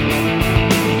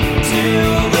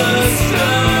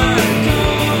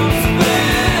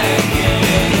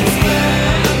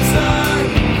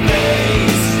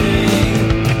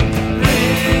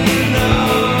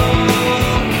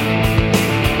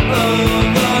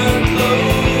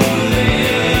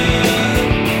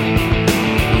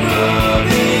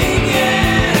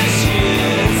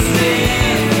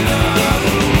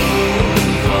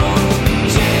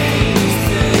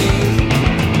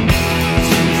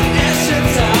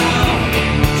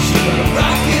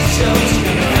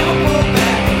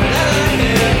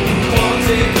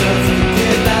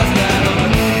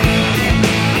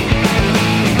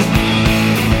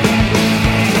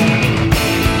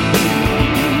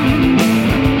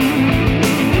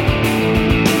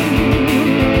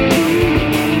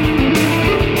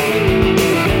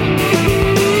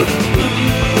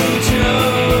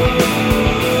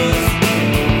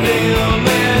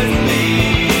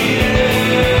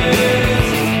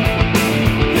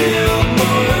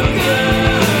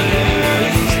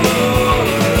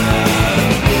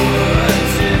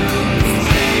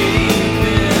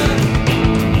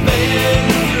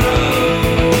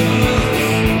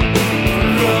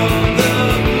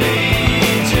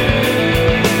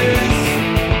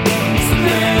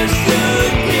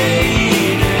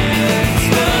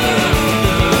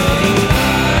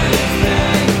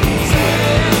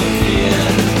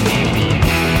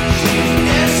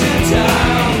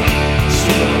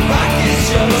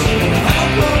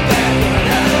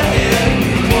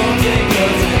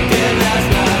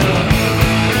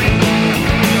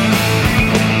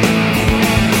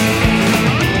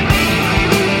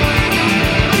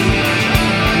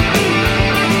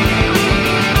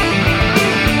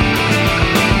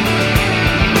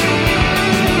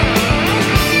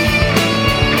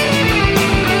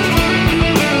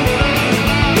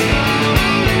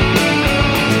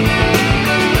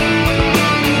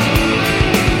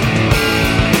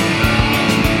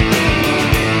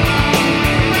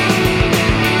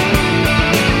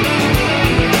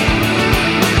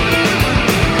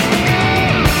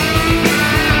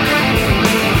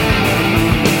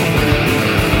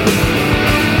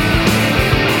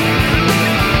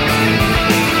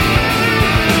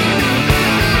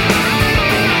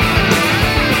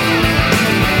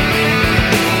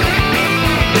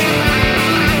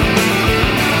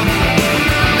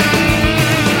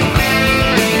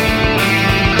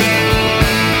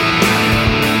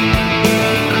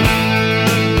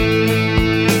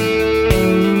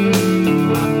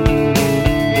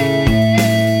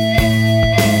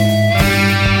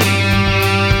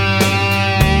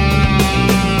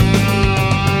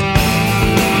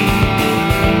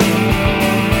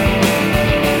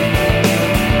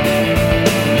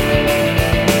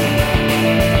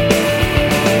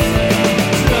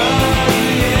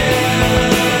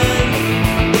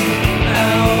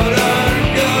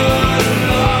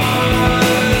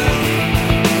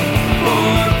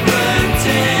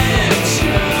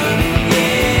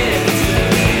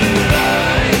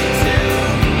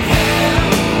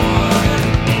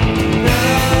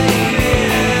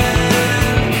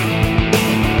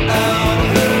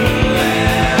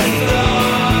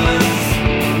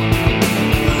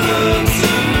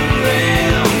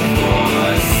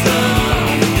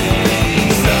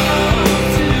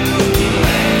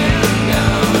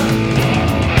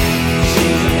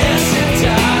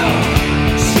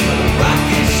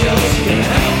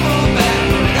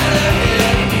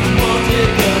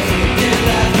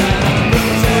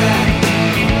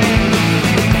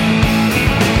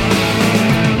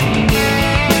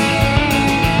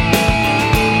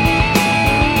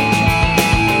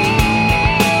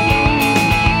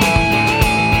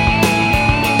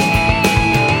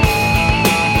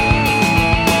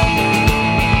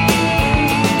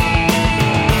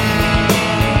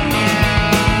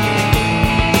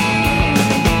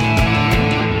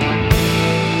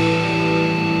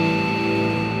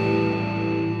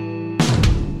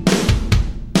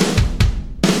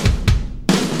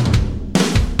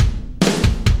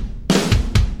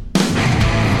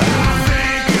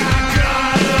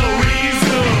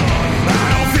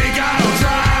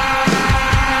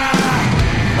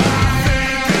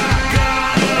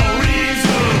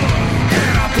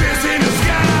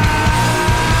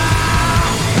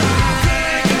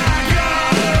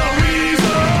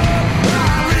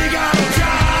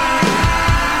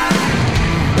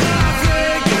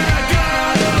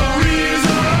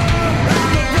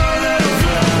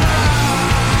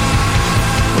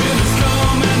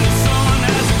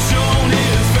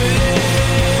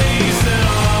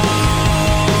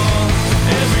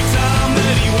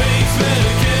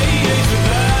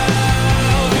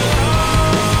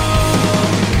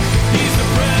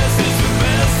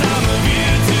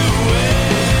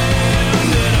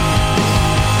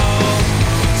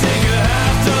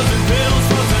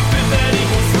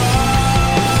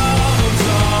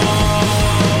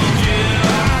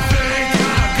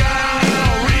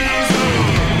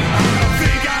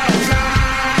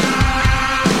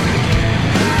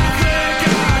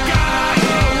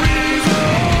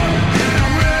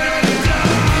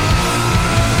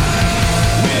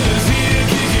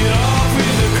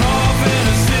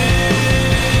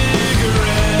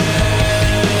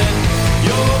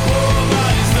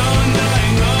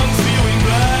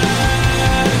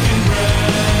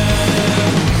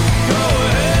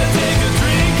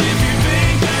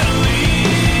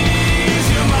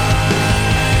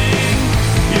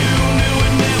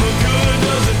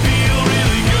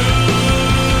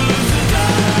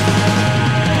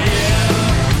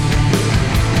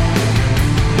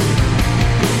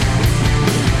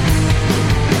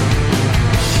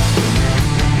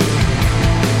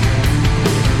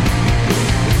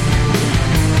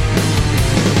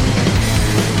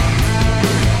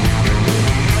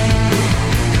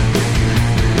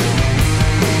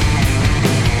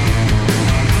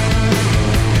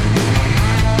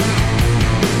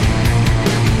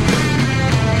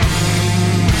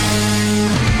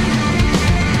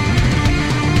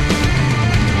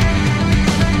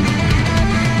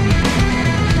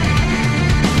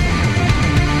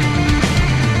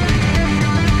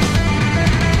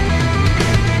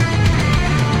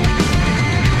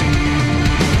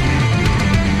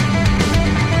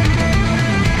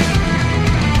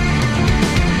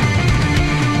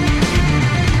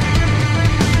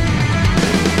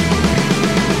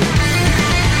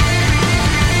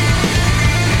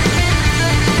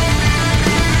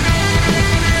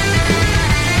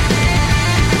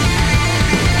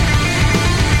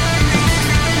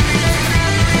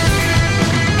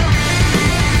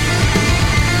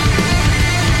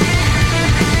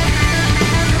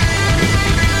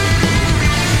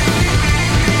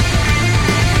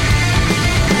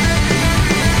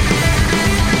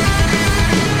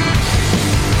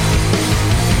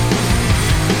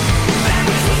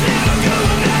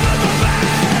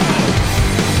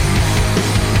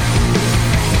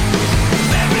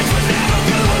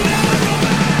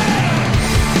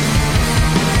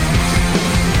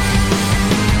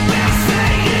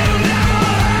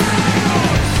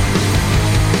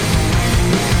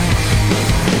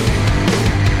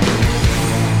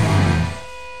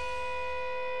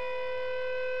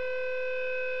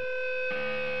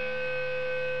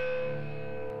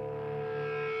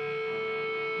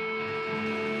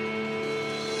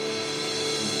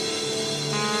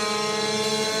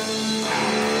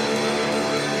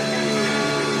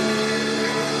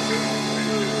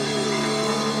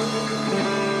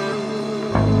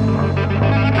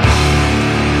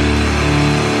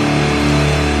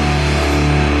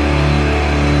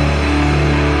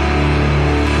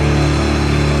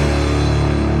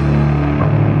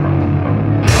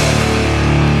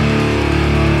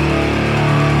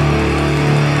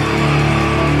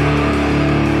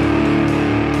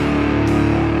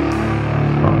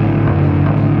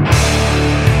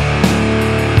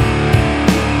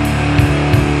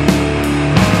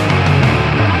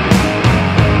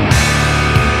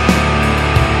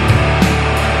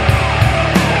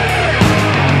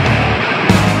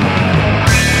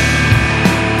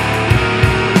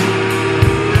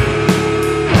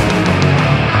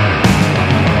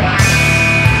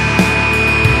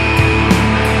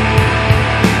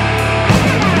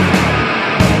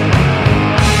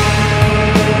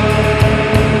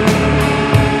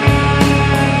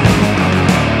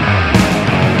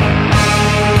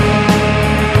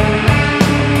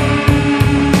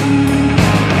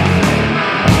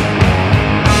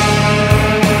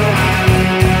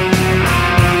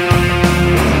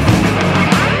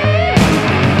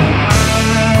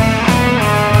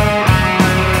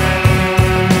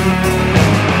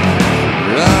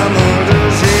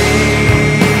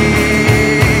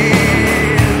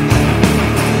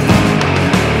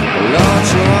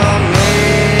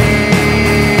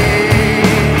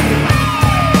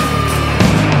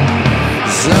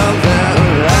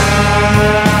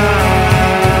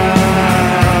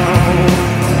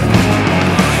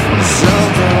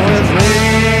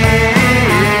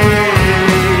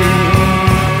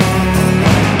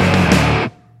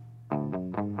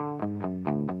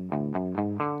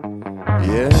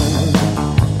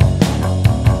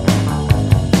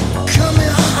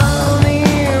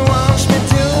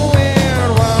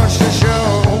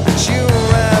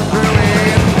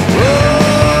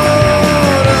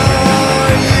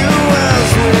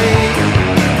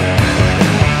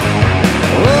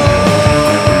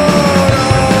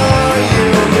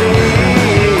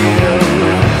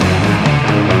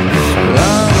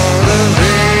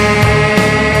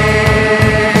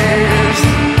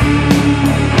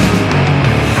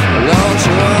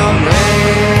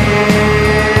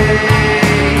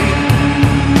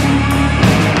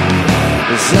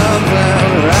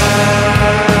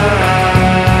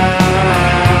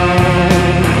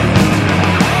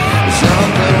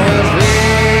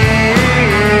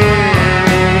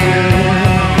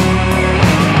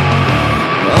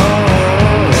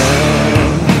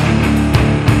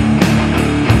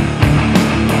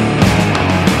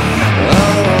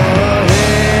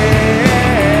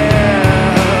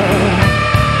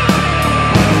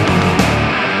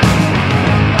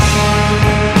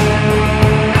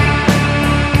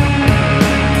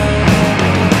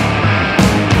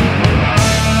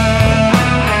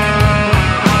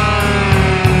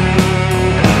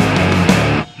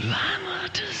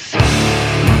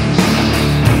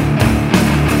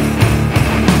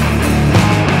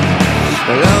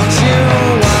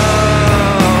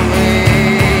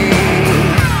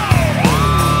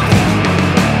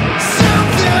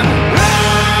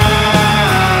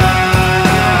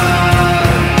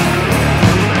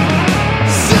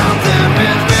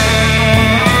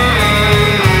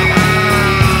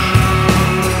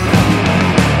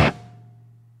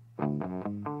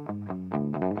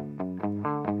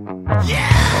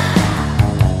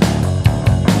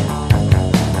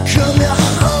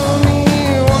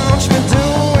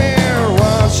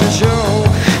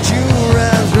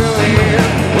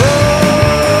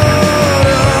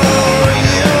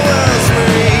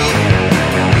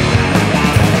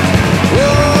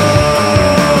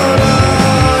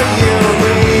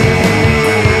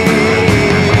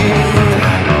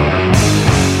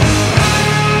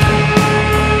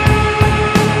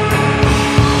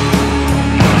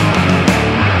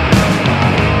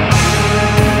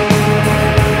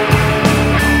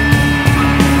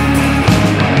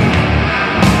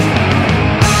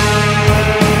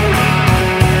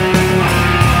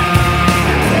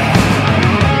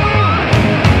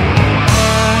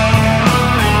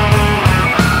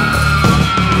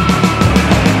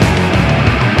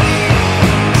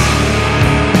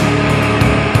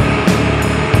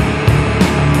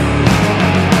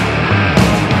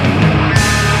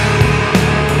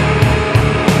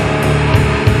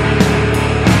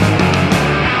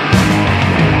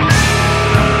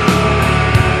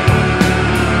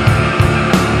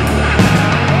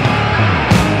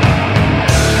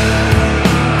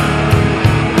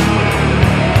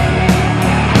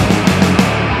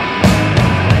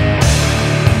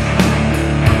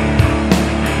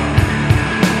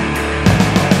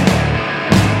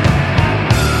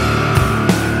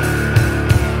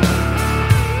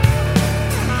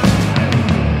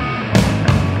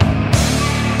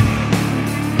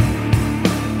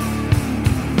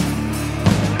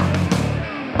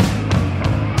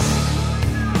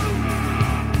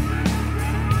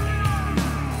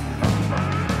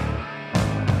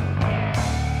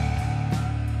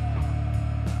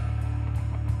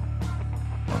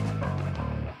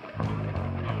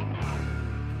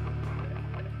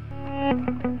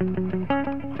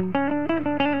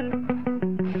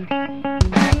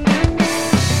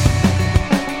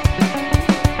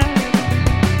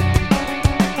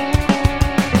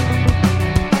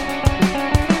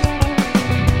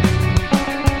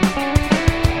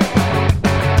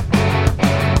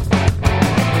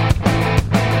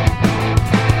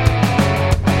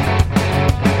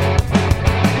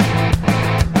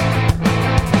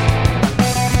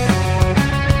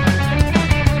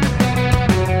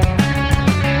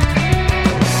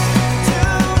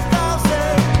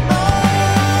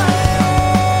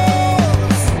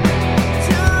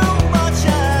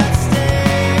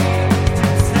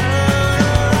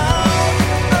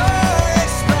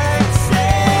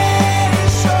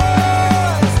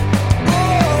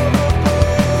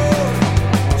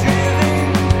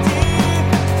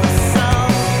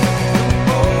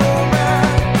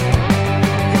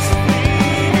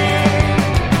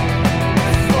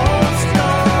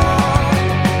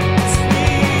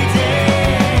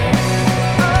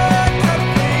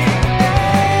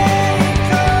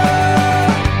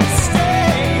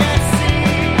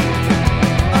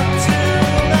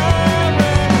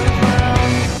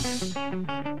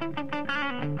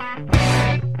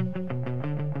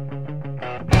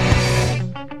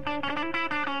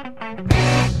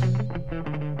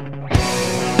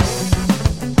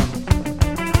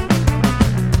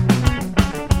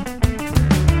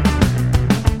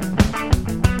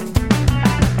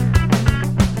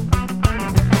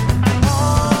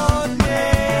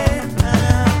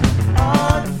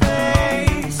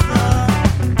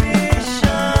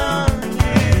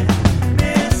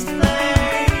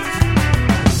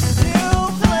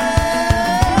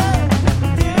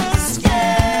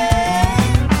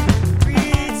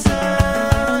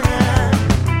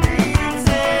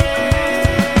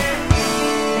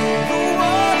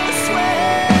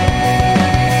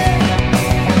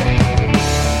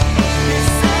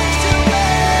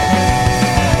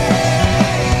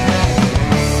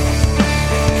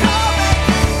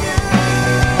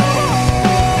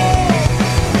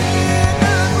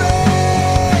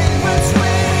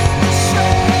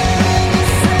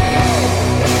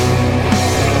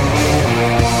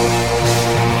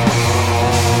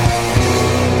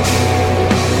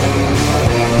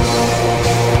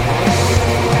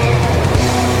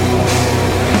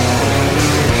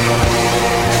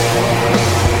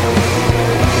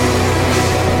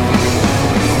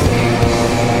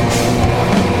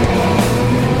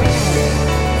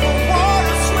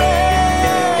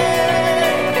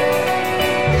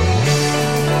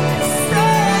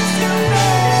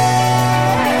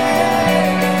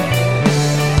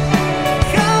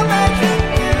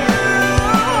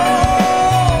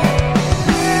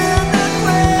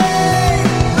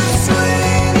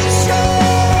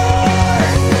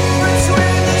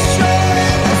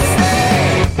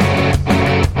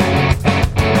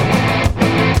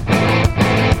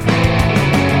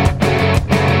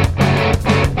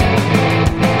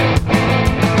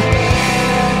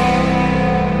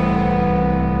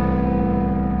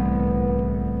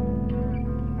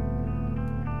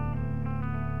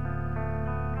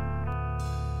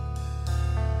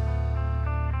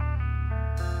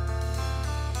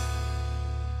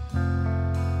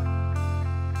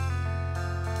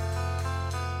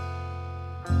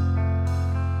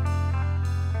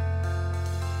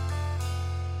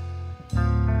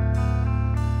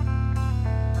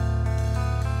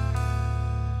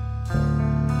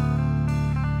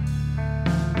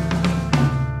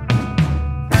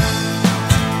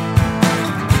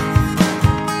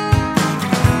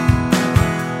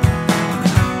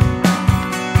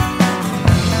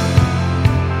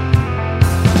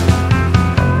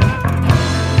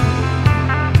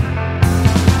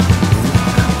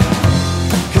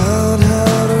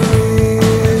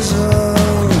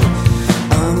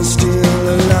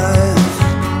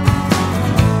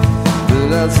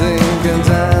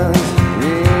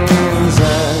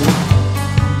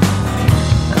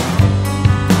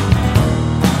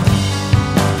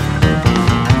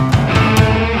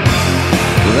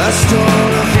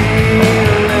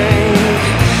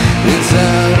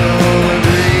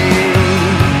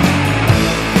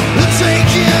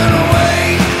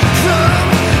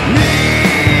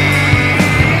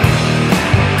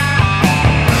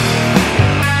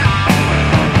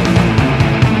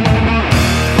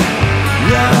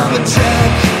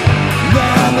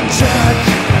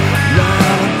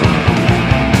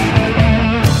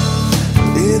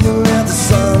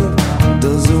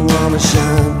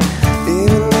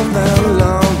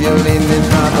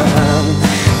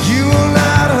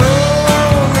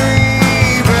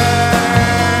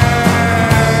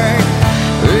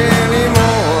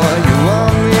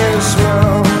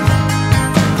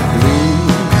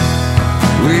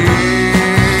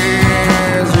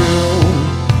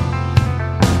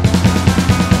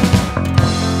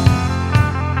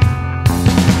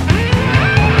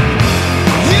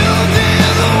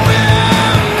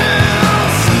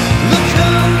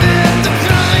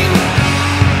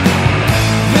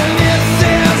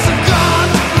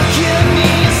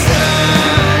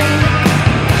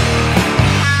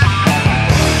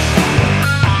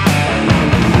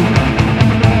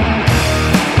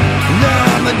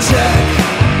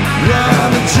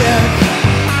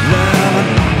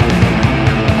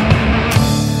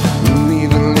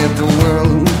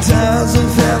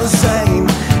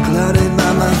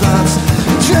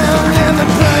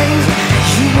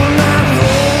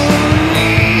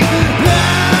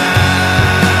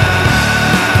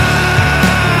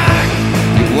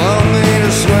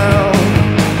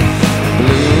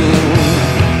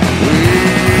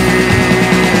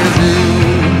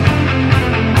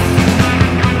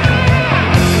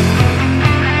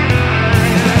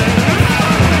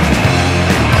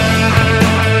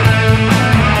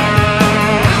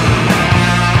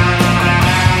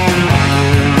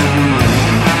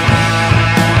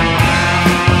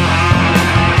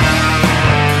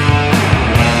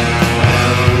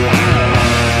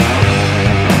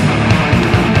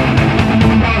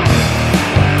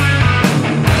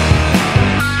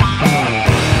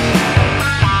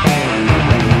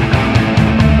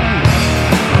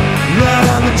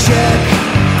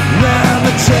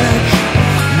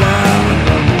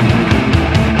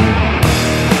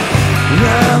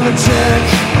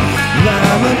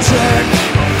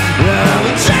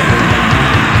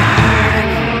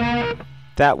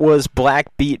 That was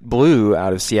Black Beat Blue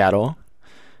out of Seattle.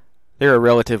 They're a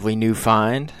relatively new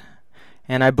find,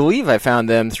 and I believe I found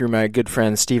them through my good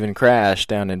friend Stephen Crash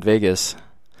down in Vegas.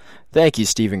 Thank you,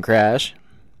 Stephen Crash.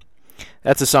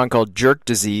 That's a song called Jerk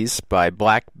Disease by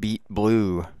Black Beat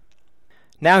Blue.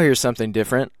 Now here's something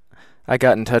different. I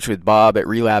got in touch with Bob at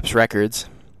Relapse Records,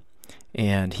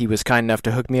 and he was kind enough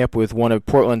to hook me up with one of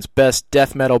Portland's best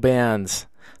death metal bands.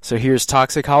 So here's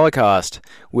Toxic Holocaust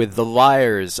with The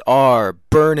Liars Are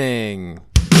Burning.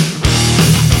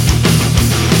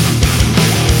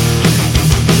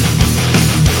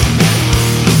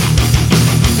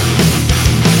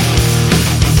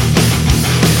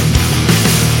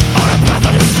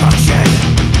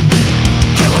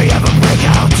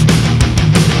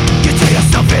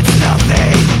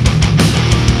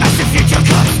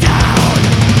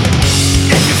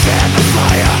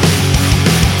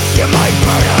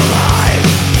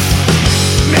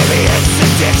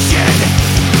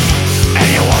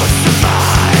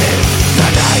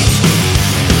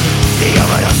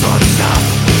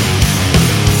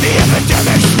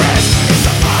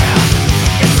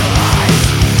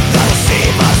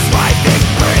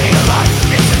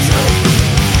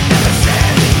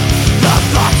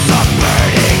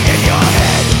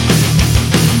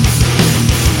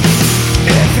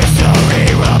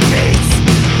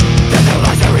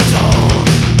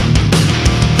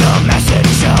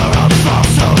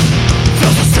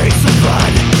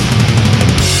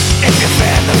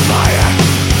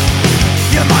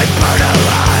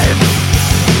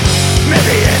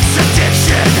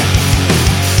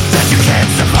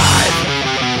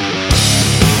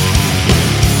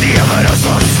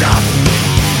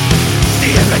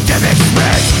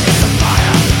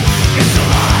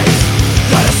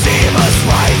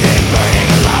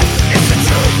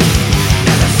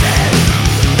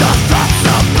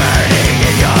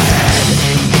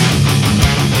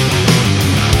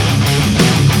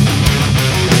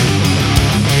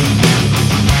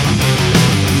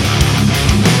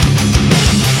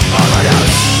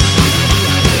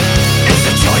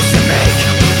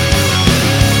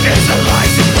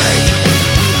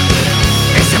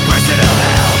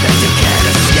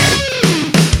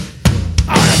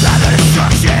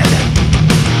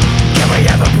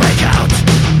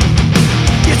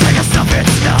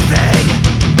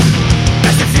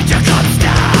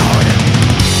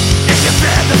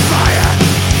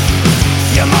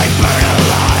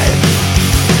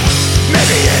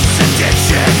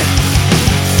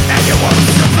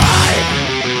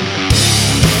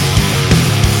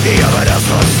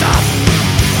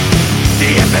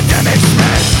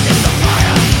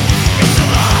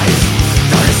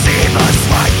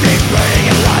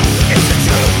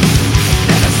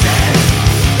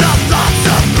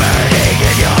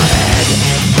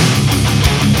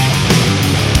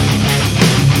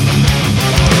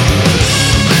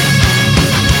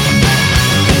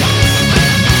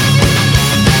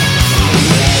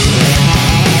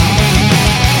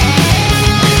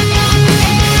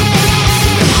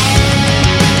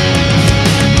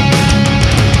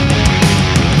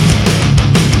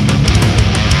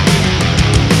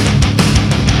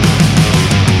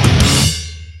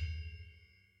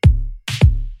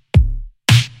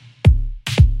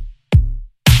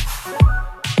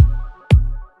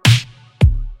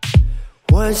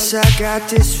 Once I got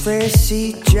this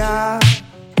fancy job,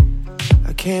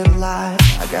 I can't lie,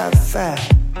 I got fat.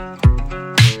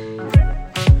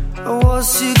 And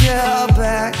once you get a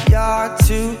backyard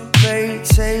to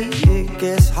maintain, it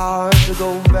gets hard to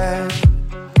go back.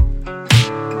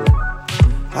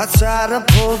 I try to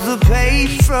pull the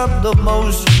page from the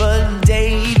most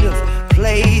mundane of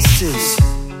places,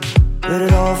 but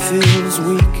it all feels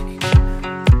weak.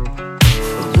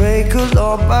 A wrinkle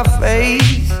on my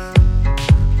face,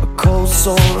 a cold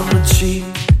sore on the cheek.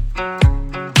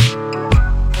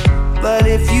 But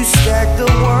if you stack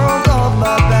the world on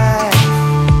my back,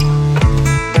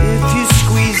 if you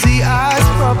squeeze the eyes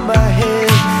from my head,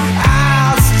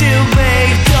 I'll still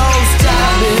make those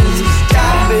diamonds,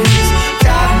 diamonds,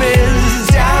 diamonds,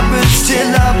 diamonds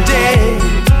till I'm dead.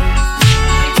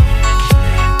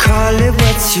 Call it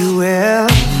what you will,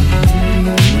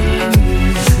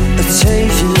 a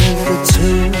changing of the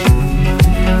tune,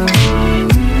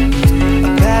 a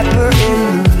pepper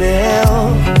in the mail,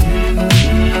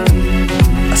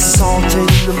 a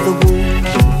salting of the wood.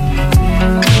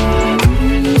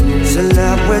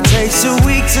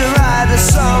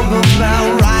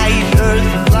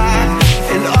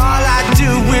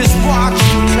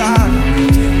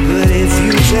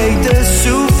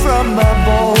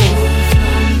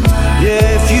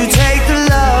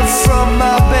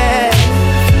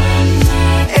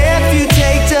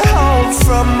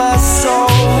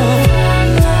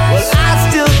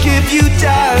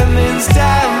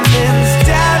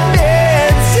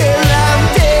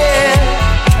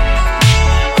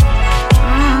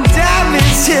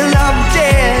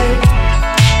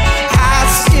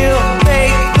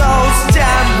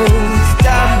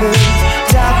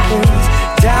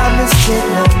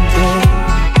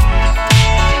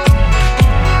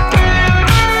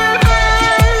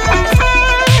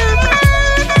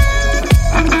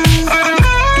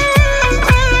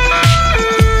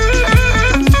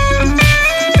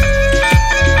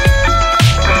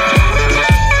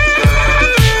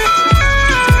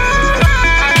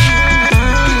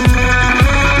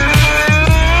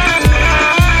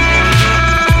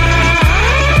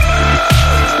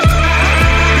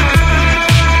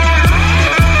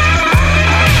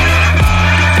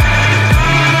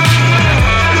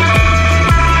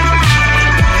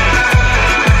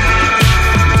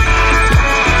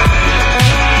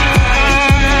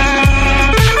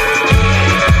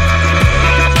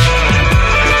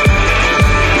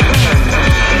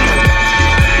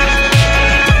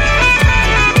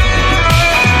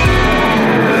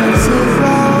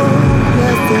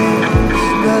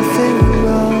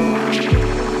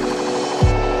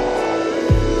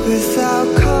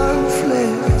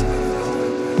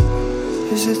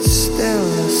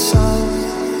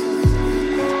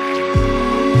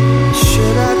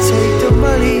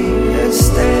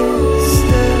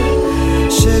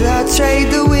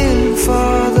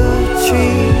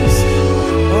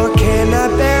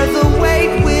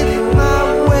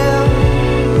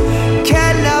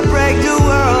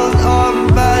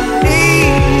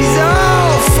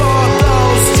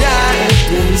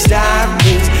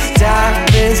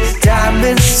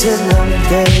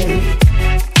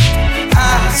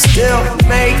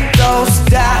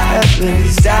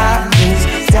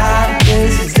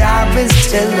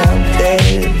 till I'm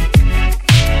dead.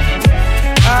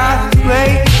 I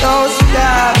make those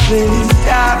diamonds,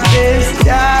 diamonds,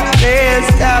 diamonds,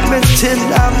 diamonds till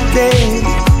I'm dead.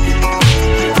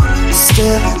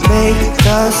 Still make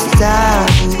those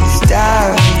diamonds,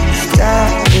 diamonds,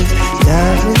 diamonds,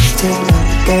 diamonds till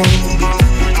I'm dead.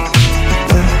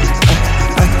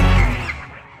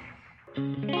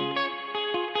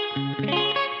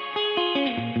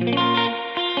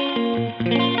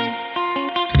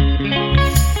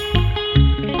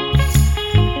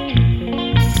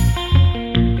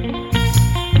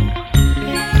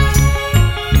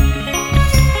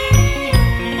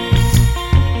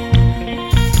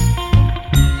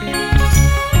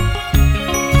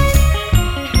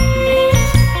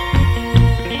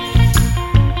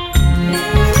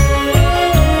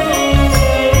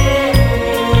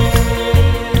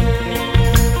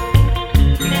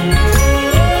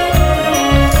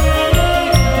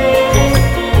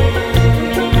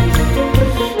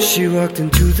 She walked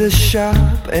into the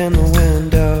shop and the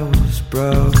windows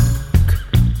broke.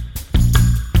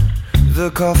 The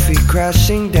coffee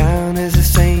crashing down as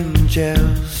the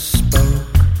angels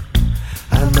spoke.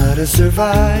 I might have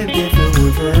survived if it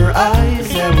weren't for her eyes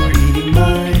that were eating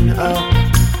mine up.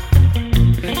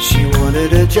 She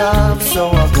wanted a job, so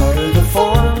I brought her the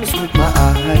forms with my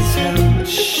eyes held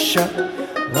shut.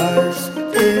 Was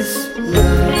this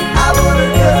love? I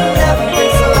wanted her to never be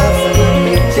so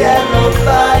absolutely jealous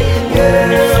by a girl.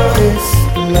 This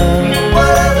love.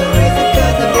 What other reason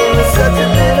could there be with such a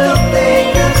little thing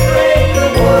to break the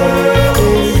world?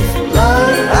 This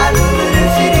love. I knew that if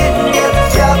she didn't get the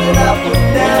job, then I would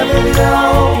never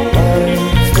know.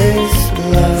 Was this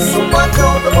love? So I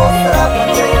told the boss that I would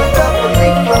change the company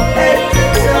from head to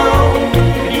toe.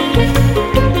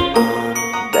 On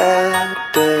that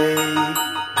day,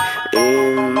 in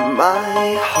my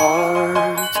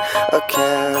heart, a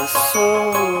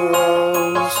castle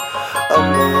rose, a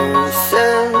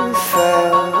mountain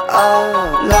fell.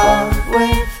 Our love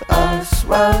with us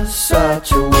was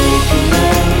such a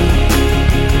awakening,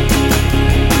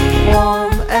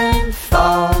 warm and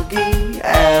foggy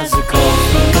as a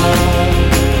coffee mug,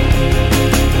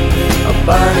 a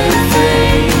burning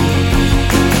thing,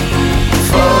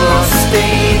 full of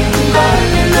steam,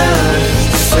 burning us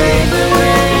to save the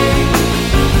way.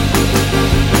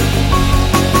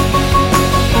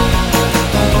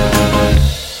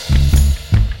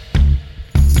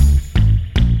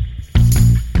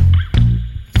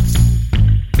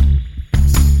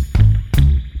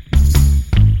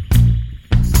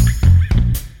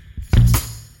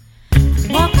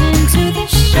 Walked into the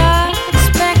shop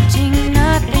expecting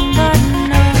nothing but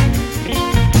no.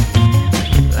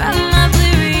 From my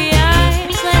bleary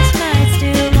eyes last night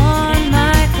still on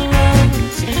my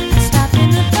clothes. I stopped in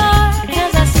the bar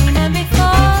 'cause I've seen her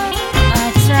before. My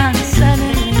tongue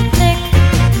suddenly thick,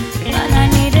 but I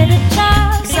needed a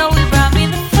job, so he brought me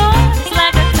the forms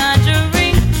like a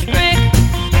conjuring trick.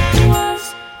 Was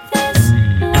this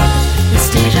love? The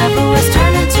stage opera was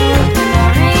turned into a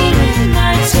boring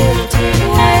activity.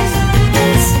 Was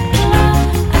this love?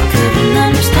 I couldn't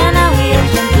understand how we had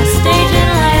jumped the stage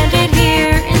and landed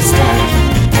here instead.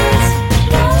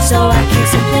 So I kicked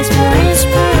some place for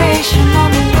inspiration on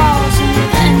the walls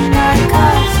and my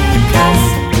coffee cups.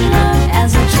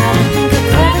 As I try to think of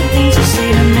clever things to say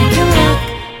to make you look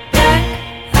back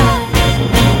up.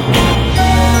 On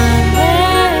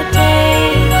that day,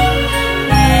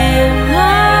 in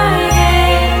my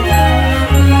head,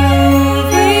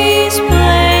 movies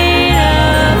played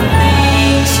of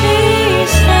things she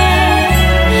said,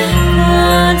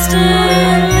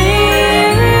 constantly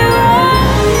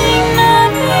rewinding.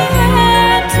 Nothing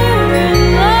had to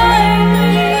remind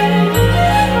me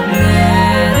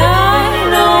that I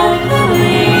don't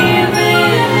believe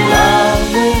in love. Love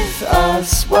with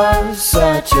us was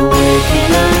such a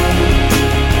awakening,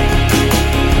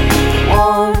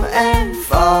 warm and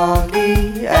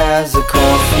foggy as a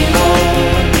coffee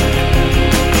mug,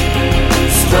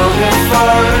 strong at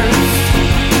first,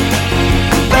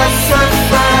 best at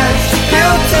first,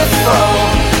 beautiful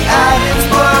at its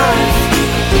worst.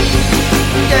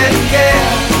 Yeah, yeah, yeah,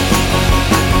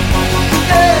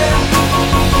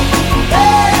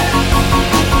 yeah.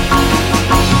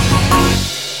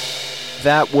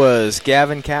 That was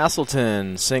Gavin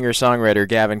Castleton, singer-songwriter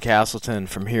Gavin Castleton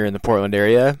from here in the Portland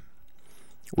area,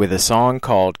 with a song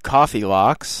called Coffee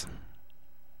Locks.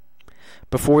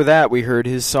 Before that, we heard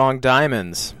his song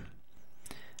Diamonds.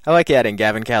 I like adding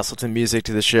Gavin Castleton music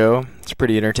to the show. It's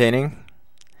pretty entertaining.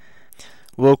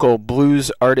 Local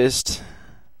blues artist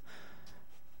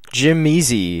Jim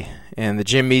Measy and the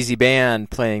Jim Measy Band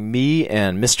playing Me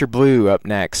and Mr. Blue up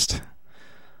next.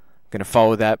 Going to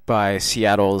follow that by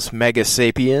Seattle's Mega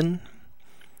Sapien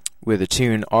with the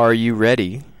tune Are You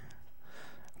Ready?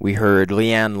 We heard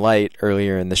Leanne Light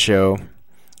earlier in the show.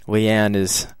 Leanne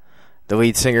is the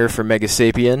lead singer for Mega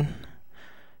Sapien.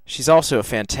 She's also a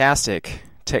fantastic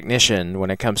technician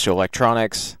when it comes to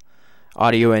electronics,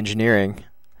 audio engineering.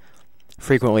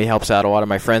 Frequently helps out a lot of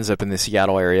my friends up in the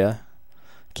Seattle area.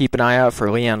 Keep an eye out for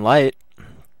Leanne Light.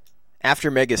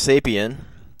 After Mega Sapien,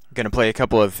 I'm going to play a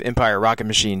couple of Empire Rocket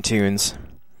Machine tunes.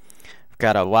 I've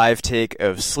got a live take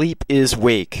of Sleep is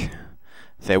Wake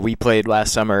that we played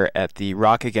last summer at the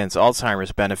Rock Against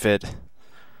Alzheimer's benefit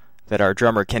that our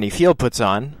drummer Kenny Field puts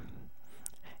on.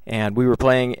 And we were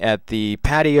playing at the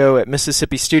patio at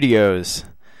Mississippi Studios.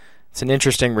 It's an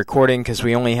interesting recording because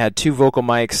we only had 2 vocal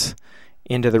mics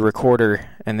into the recorder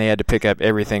and they had to pick up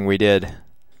everything we did.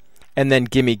 And then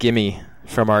Gimme Gimme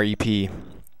from our EP.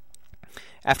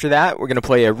 After that, we're going to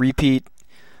play a repeat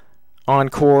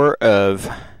encore of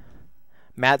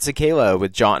Matt Zakela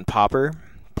with John Popper,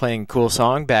 playing a cool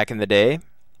song back in the day.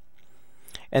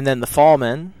 And then the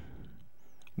Fallmen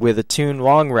with a tune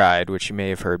Long Ride, which you may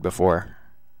have heard before.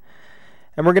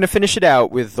 And we're going to finish it out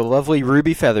with the lovely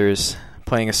Ruby Feathers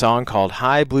playing a song called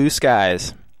High Blue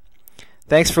Skies.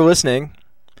 Thanks for listening.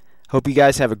 Hope you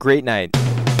guys have a great night.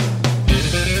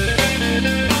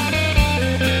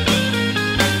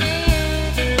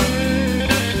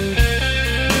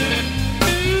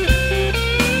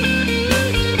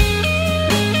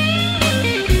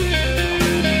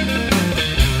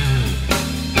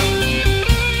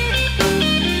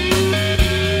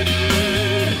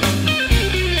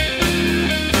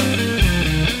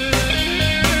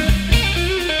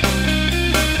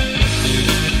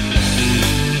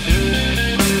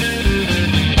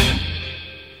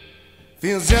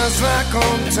 Feels just like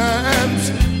old times,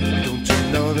 don't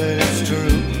you know that it's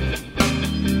true?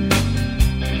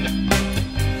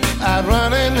 I'd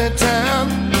run into town,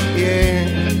 yeah,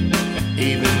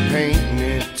 even painting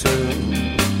it too.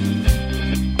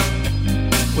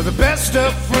 We're the best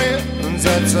of friends,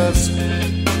 that's us,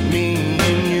 me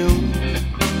and you.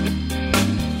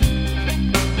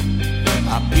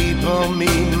 Our people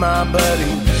meet my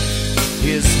buddy,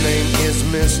 his name is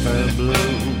Mr.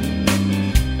 Blue.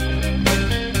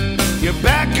 You're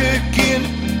back again,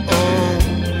 oh,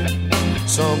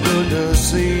 so good to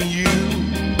see you.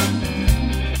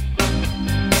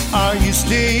 Are you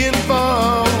staying for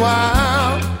a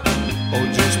while, or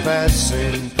just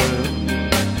passing through?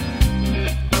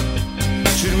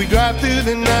 Should we drive through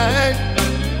the night,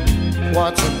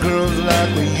 watch the girls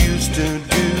like we used to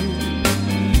do?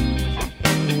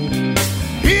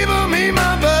 People meet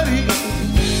my buddy,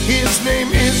 his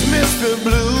name is Mr.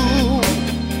 Blue.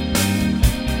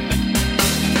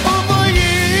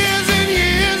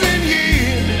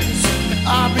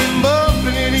 I've been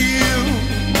bumping into you.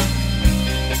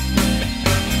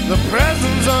 The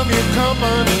presence of your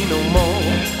company no more.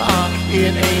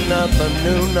 It ain't nothing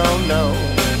new, no.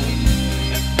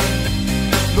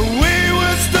 The way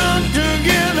we're stuck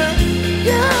together,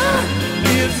 yeah,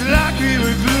 it's like we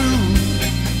were glued.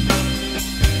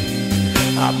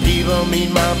 Our people meet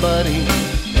my buddy,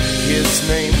 his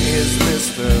name is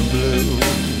Mr. Blue.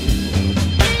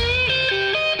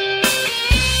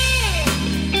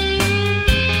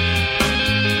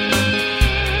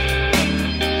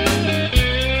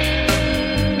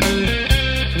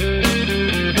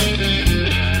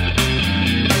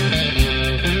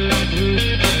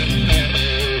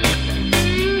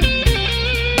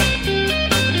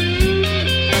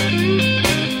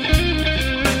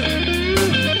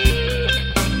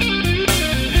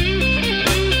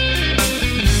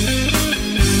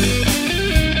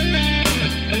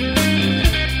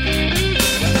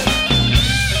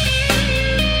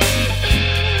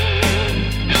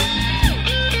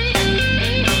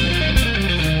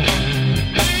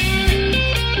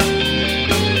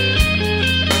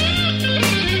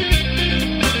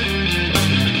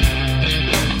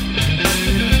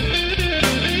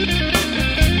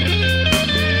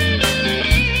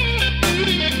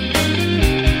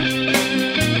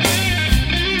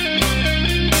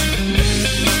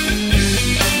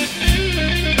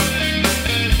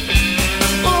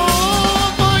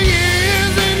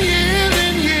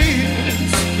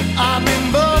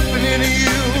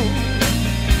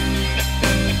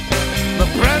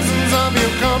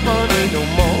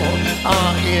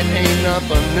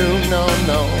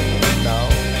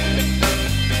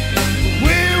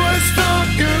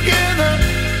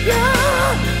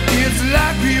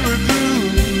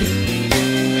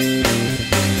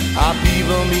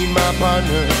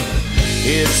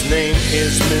 His name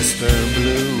is Mr.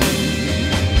 Blue.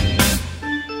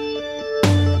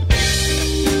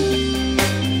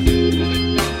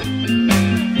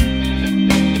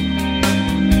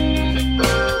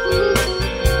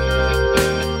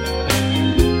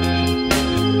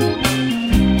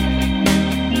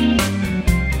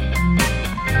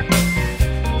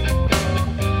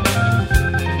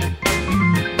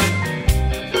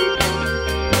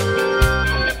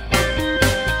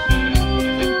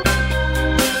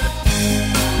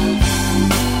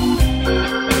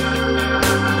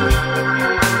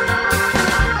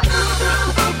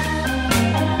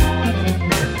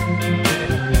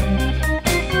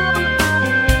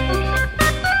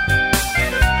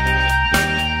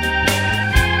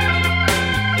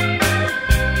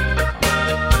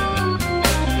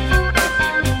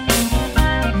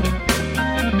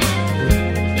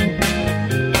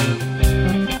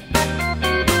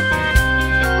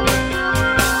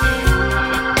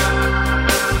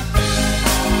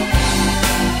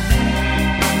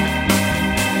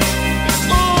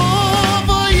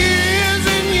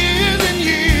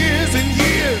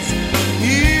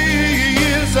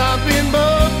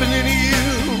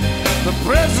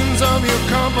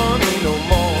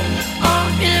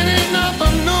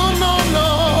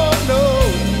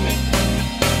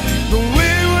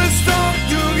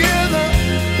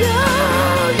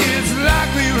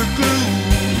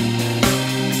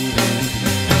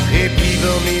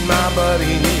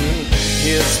 buddy.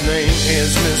 His name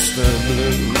is Mr.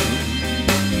 Blue.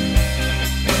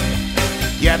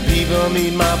 Yeah, people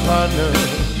meet my partner.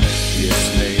 His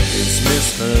name is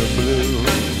Mr. Blue.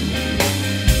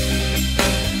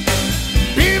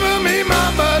 People meet my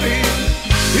buddy.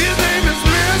 His name is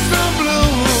Mr.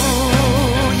 Blue.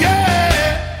 Yeah.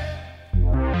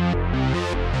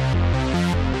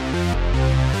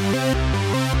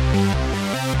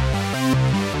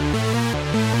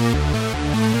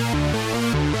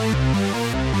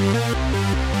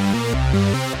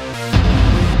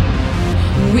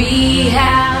 We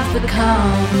have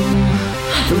become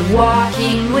the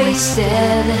walking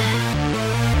wasted,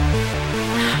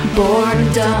 bored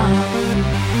and dumb,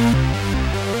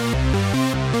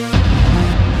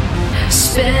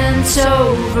 spent,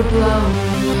 overblown,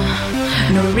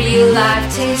 no real life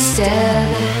tasted,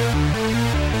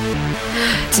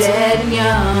 dead and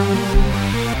young.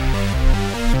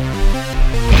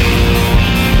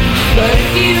 But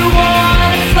if you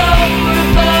want to float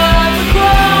above the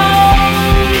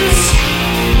clouds,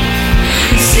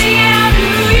 sing out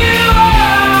who you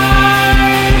are,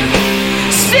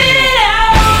 spit it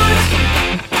out.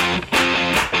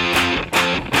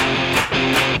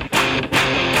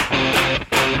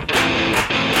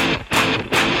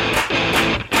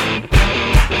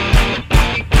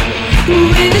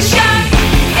 With a shot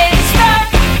and a start,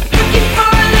 looking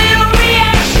for a little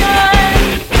reaction.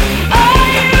 Are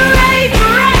you ready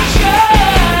for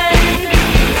action?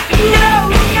 No,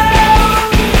 no.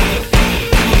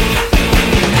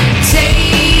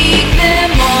 Take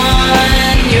them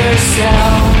on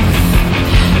yourself.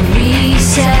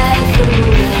 Reset the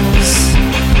rules.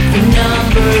 The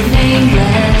number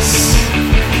nameless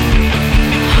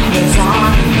was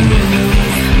on the move.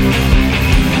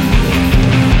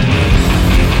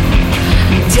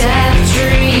 Death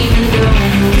dream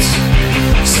don't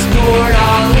support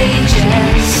all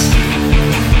ages.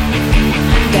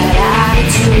 That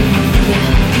attitude.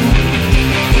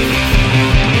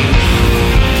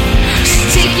 So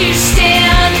take your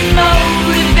stand and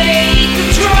motivate the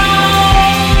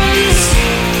drones.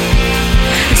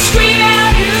 And scream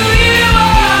out who you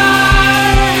are.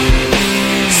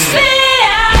 Spit it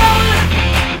out.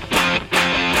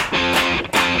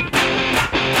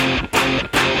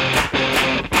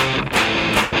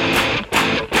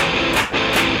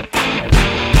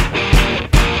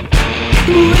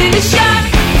 With a shot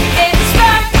and a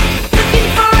spark, looking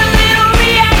for a little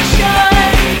reaction.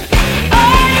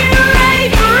 Are you ready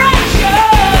for action?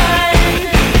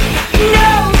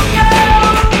 No, no.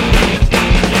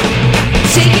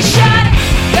 Take a shot,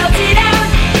 belt it out,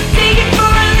 thinking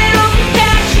for a little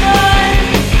compassion.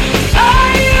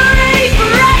 Are you ready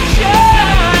for action?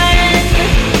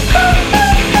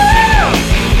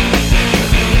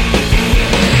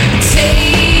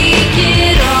 Take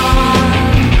it on.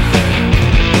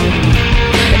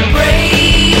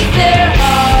 Break their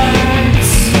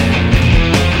hearts,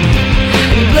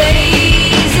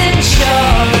 blazing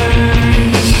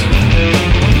shards,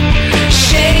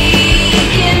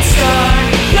 shake and start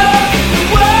the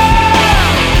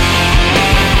world.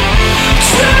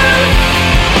 Truth,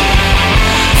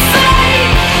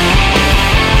 faith,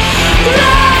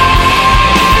 love.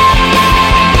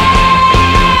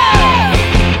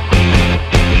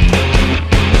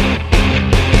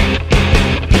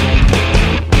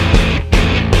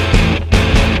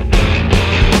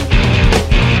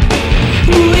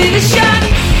 With a shot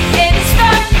and a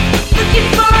spark, looking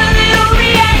for a little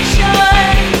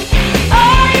reaction.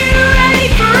 Are you ready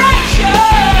for action?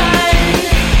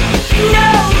 No,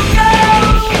 no.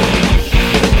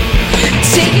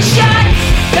 Take a shot,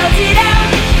 belt it out,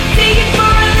 thinking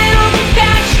for a little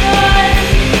compassion.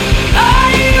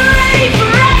 Are you ready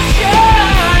for action?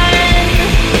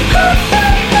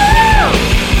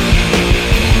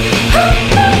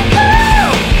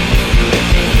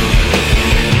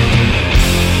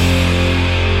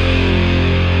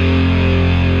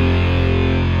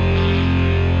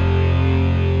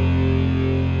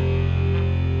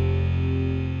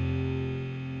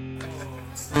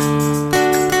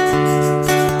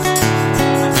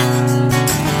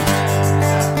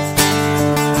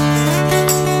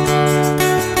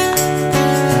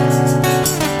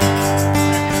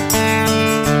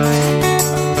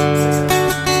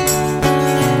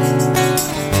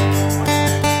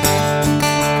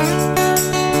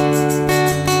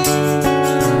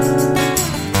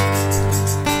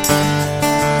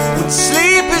 When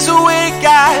sleep is awake,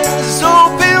 eyes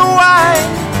open wide,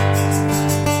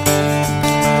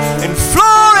 and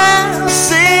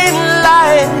fluorescent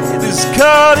light is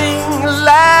cutting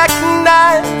like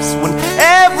knives. When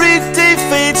every day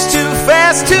fades too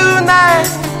fast tonight,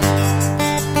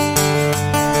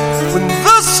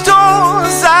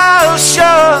 are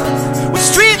shut with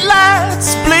street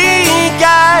lights blink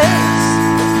eyes.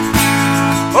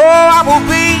 Oh, I will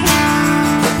be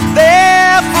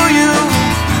there for you.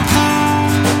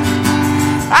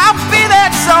 I'll be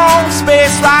that song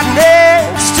space right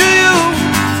next to you.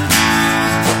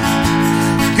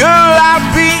 Girl, I'll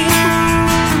be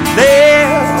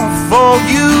there for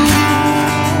you.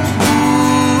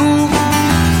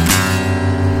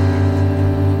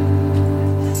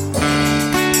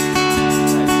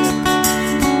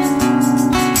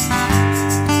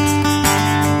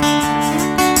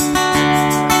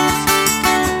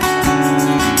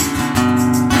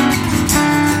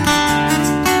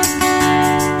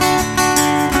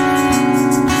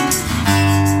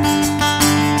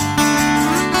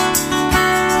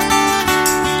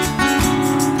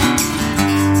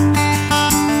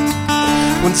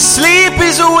 When sleep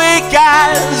is awake,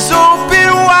 eyes open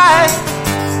wide,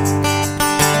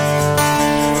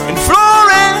 and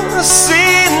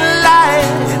fluorescent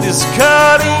light is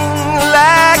cutting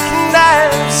like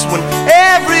knives. When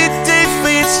every day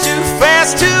fades too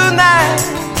fast tonight,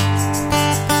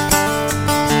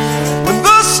 when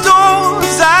the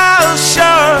stores are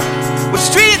shut with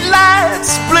street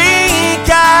lights blink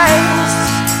eyes.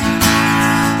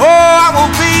 Oh, I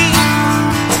will be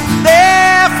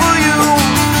there for you.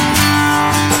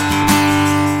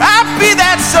 I'll be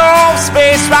that soul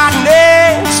space right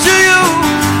next to you.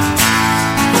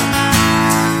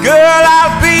 Girl,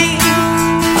 I'll be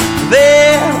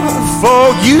there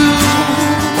for you.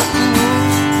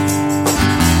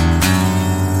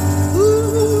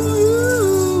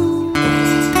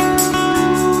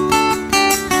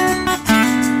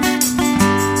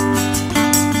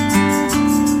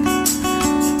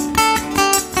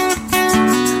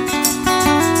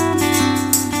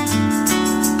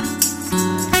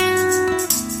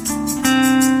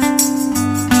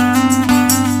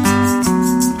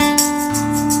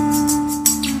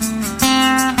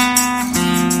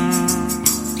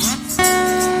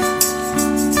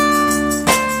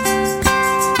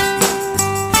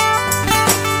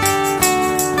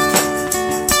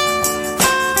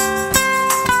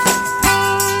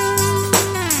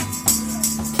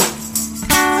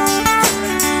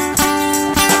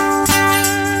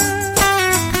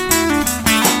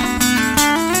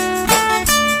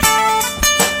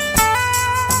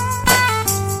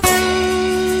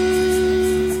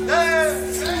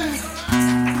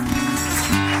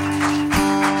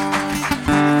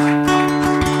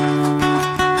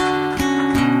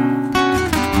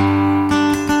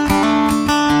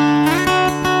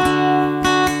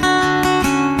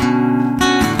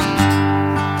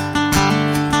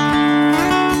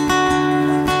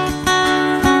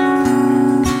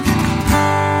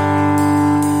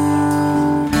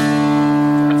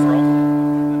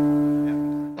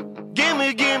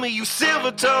 Gimme, you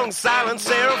silver-tongued silent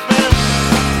seraphim.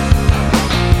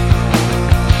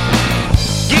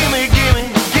 Gimme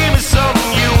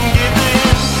something you can give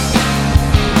in.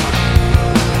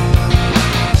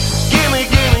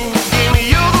 Gimme,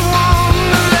 you're the one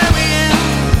to let me in.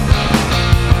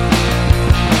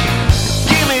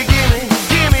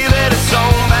 Gimme, let it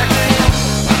song back in.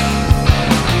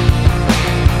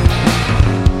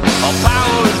 All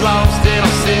power is lost in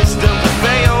our systems that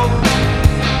fail.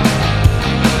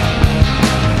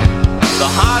 The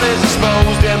heart is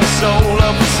exposed and the soul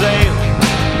up for sale.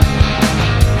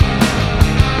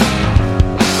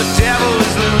 The devil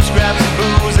is loose, grabs the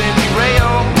booze and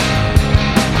derail.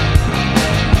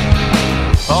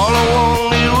 All I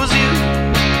wanted was you.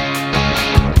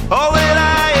 All that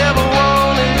I ever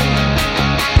wanted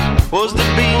was to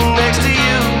be next to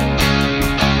you.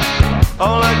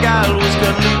 All I got was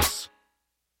cut loose.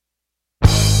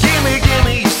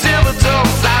 Gimme, you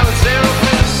silver-tongued silent seraphim.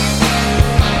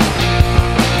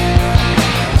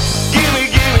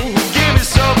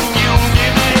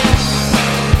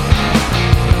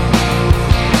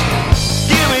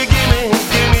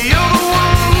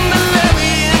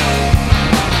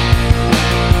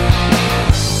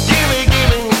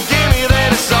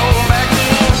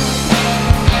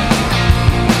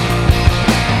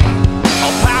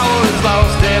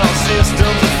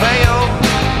 Systems of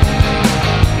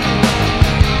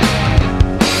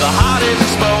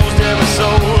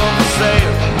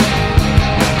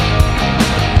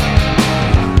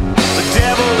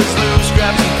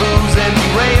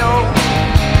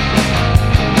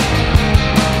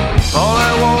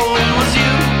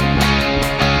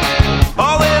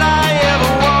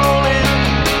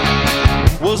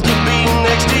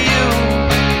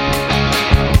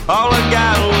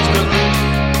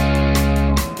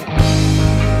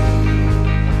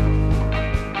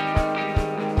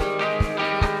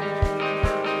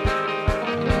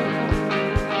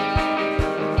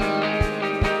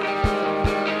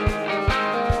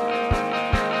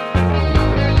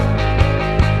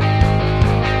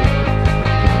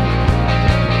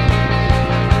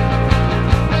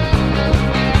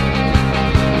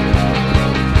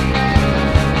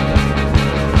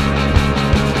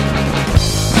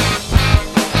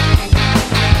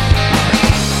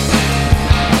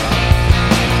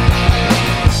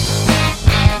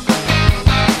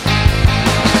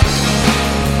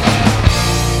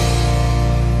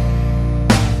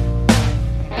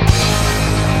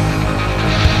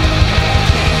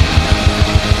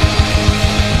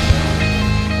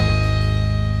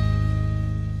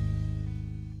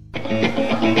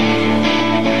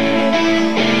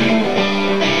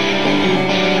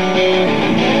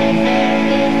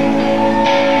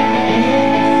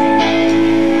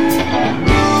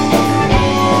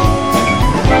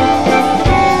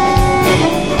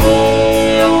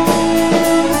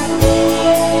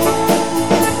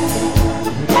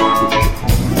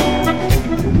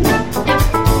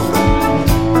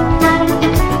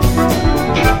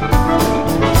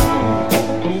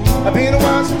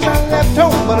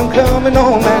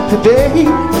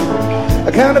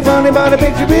Kind of funny, but I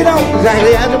picture it all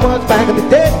exactly as it was back in the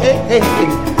day.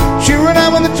 Sure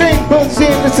enough, when the train pulls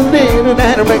in, it's a little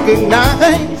that I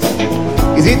recognize.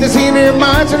 Is it the senior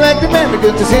march like the man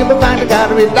because the simple fact I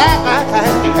gotta rely.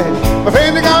 My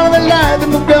friends are gone in the life and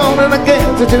moved on, and I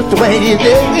guess it's just the way it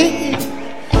is.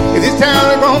 Is this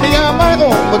town is gonna be on my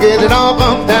home? I guess it all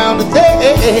comes down to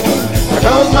day. I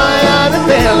closed my eyes and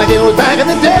felt like it was back in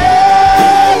the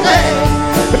day.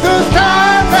 But those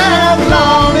times have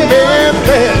long been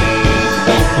felt.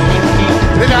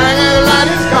 The dying of the light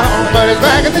is gone, but it's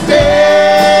back in the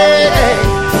day.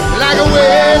 Like a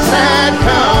west side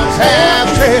comes half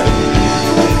trail.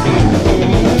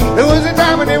 There was a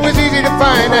time when it was easy to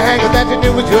find a hanger that you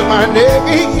knew was just my neck.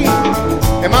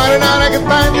 And modern night I can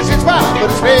find you since five,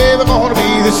 but it's never gonna be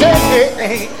the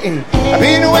same. I've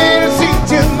been away to see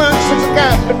too much since I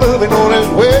got to moving on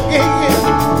and working.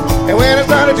 And when I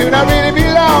started to not really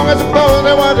belong, I suppose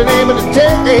I was the name of the take.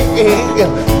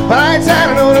 But I ain't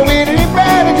signing on the winning any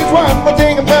bad, it's just one more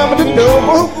thing I'm coming to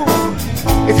know.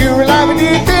 If you rely on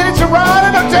me, then it's a ride,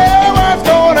 and I'll tell you where it's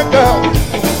gonna go.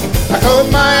 I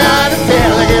closed my eyes and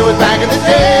felt like it was back in the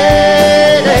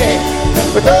day.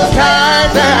 But those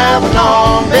times have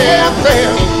long been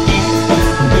felt.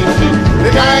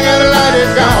 The dying of the light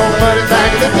is gone, but it's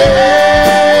back in the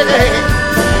day.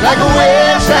 Like a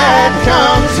west side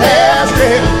comes half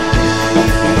still.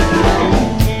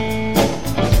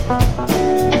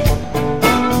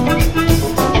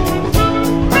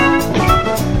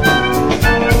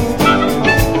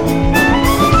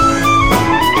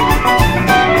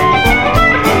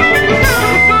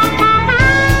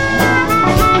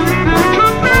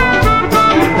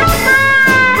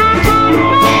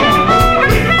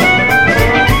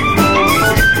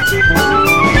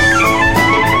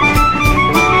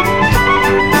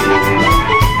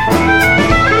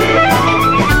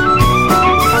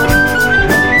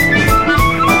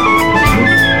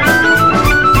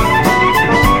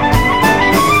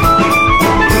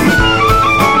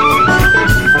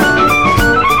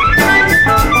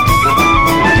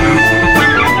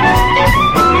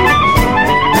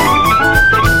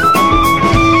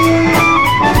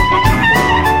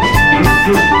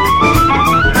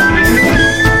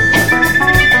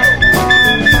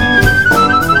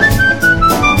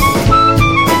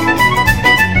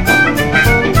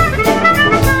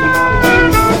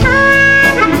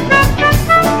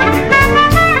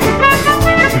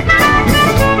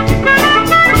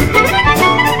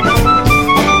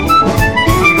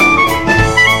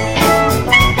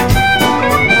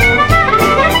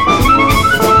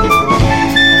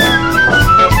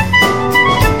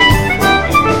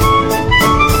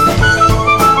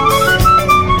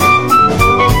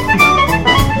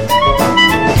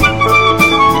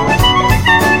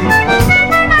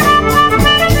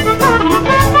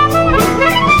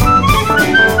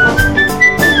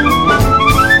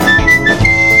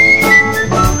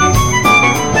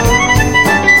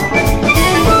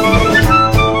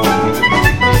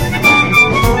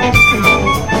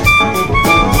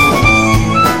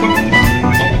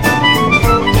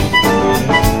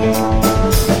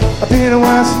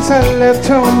 I left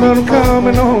home, but I'm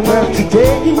coming home out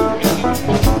today.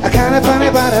 I kinda funny,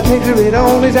 but I picture it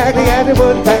all exactly as it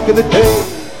was back in the day.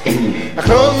 I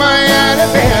closed my eyes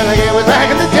and felt like it was back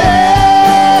in the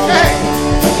day.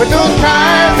 But those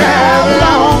times have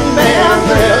long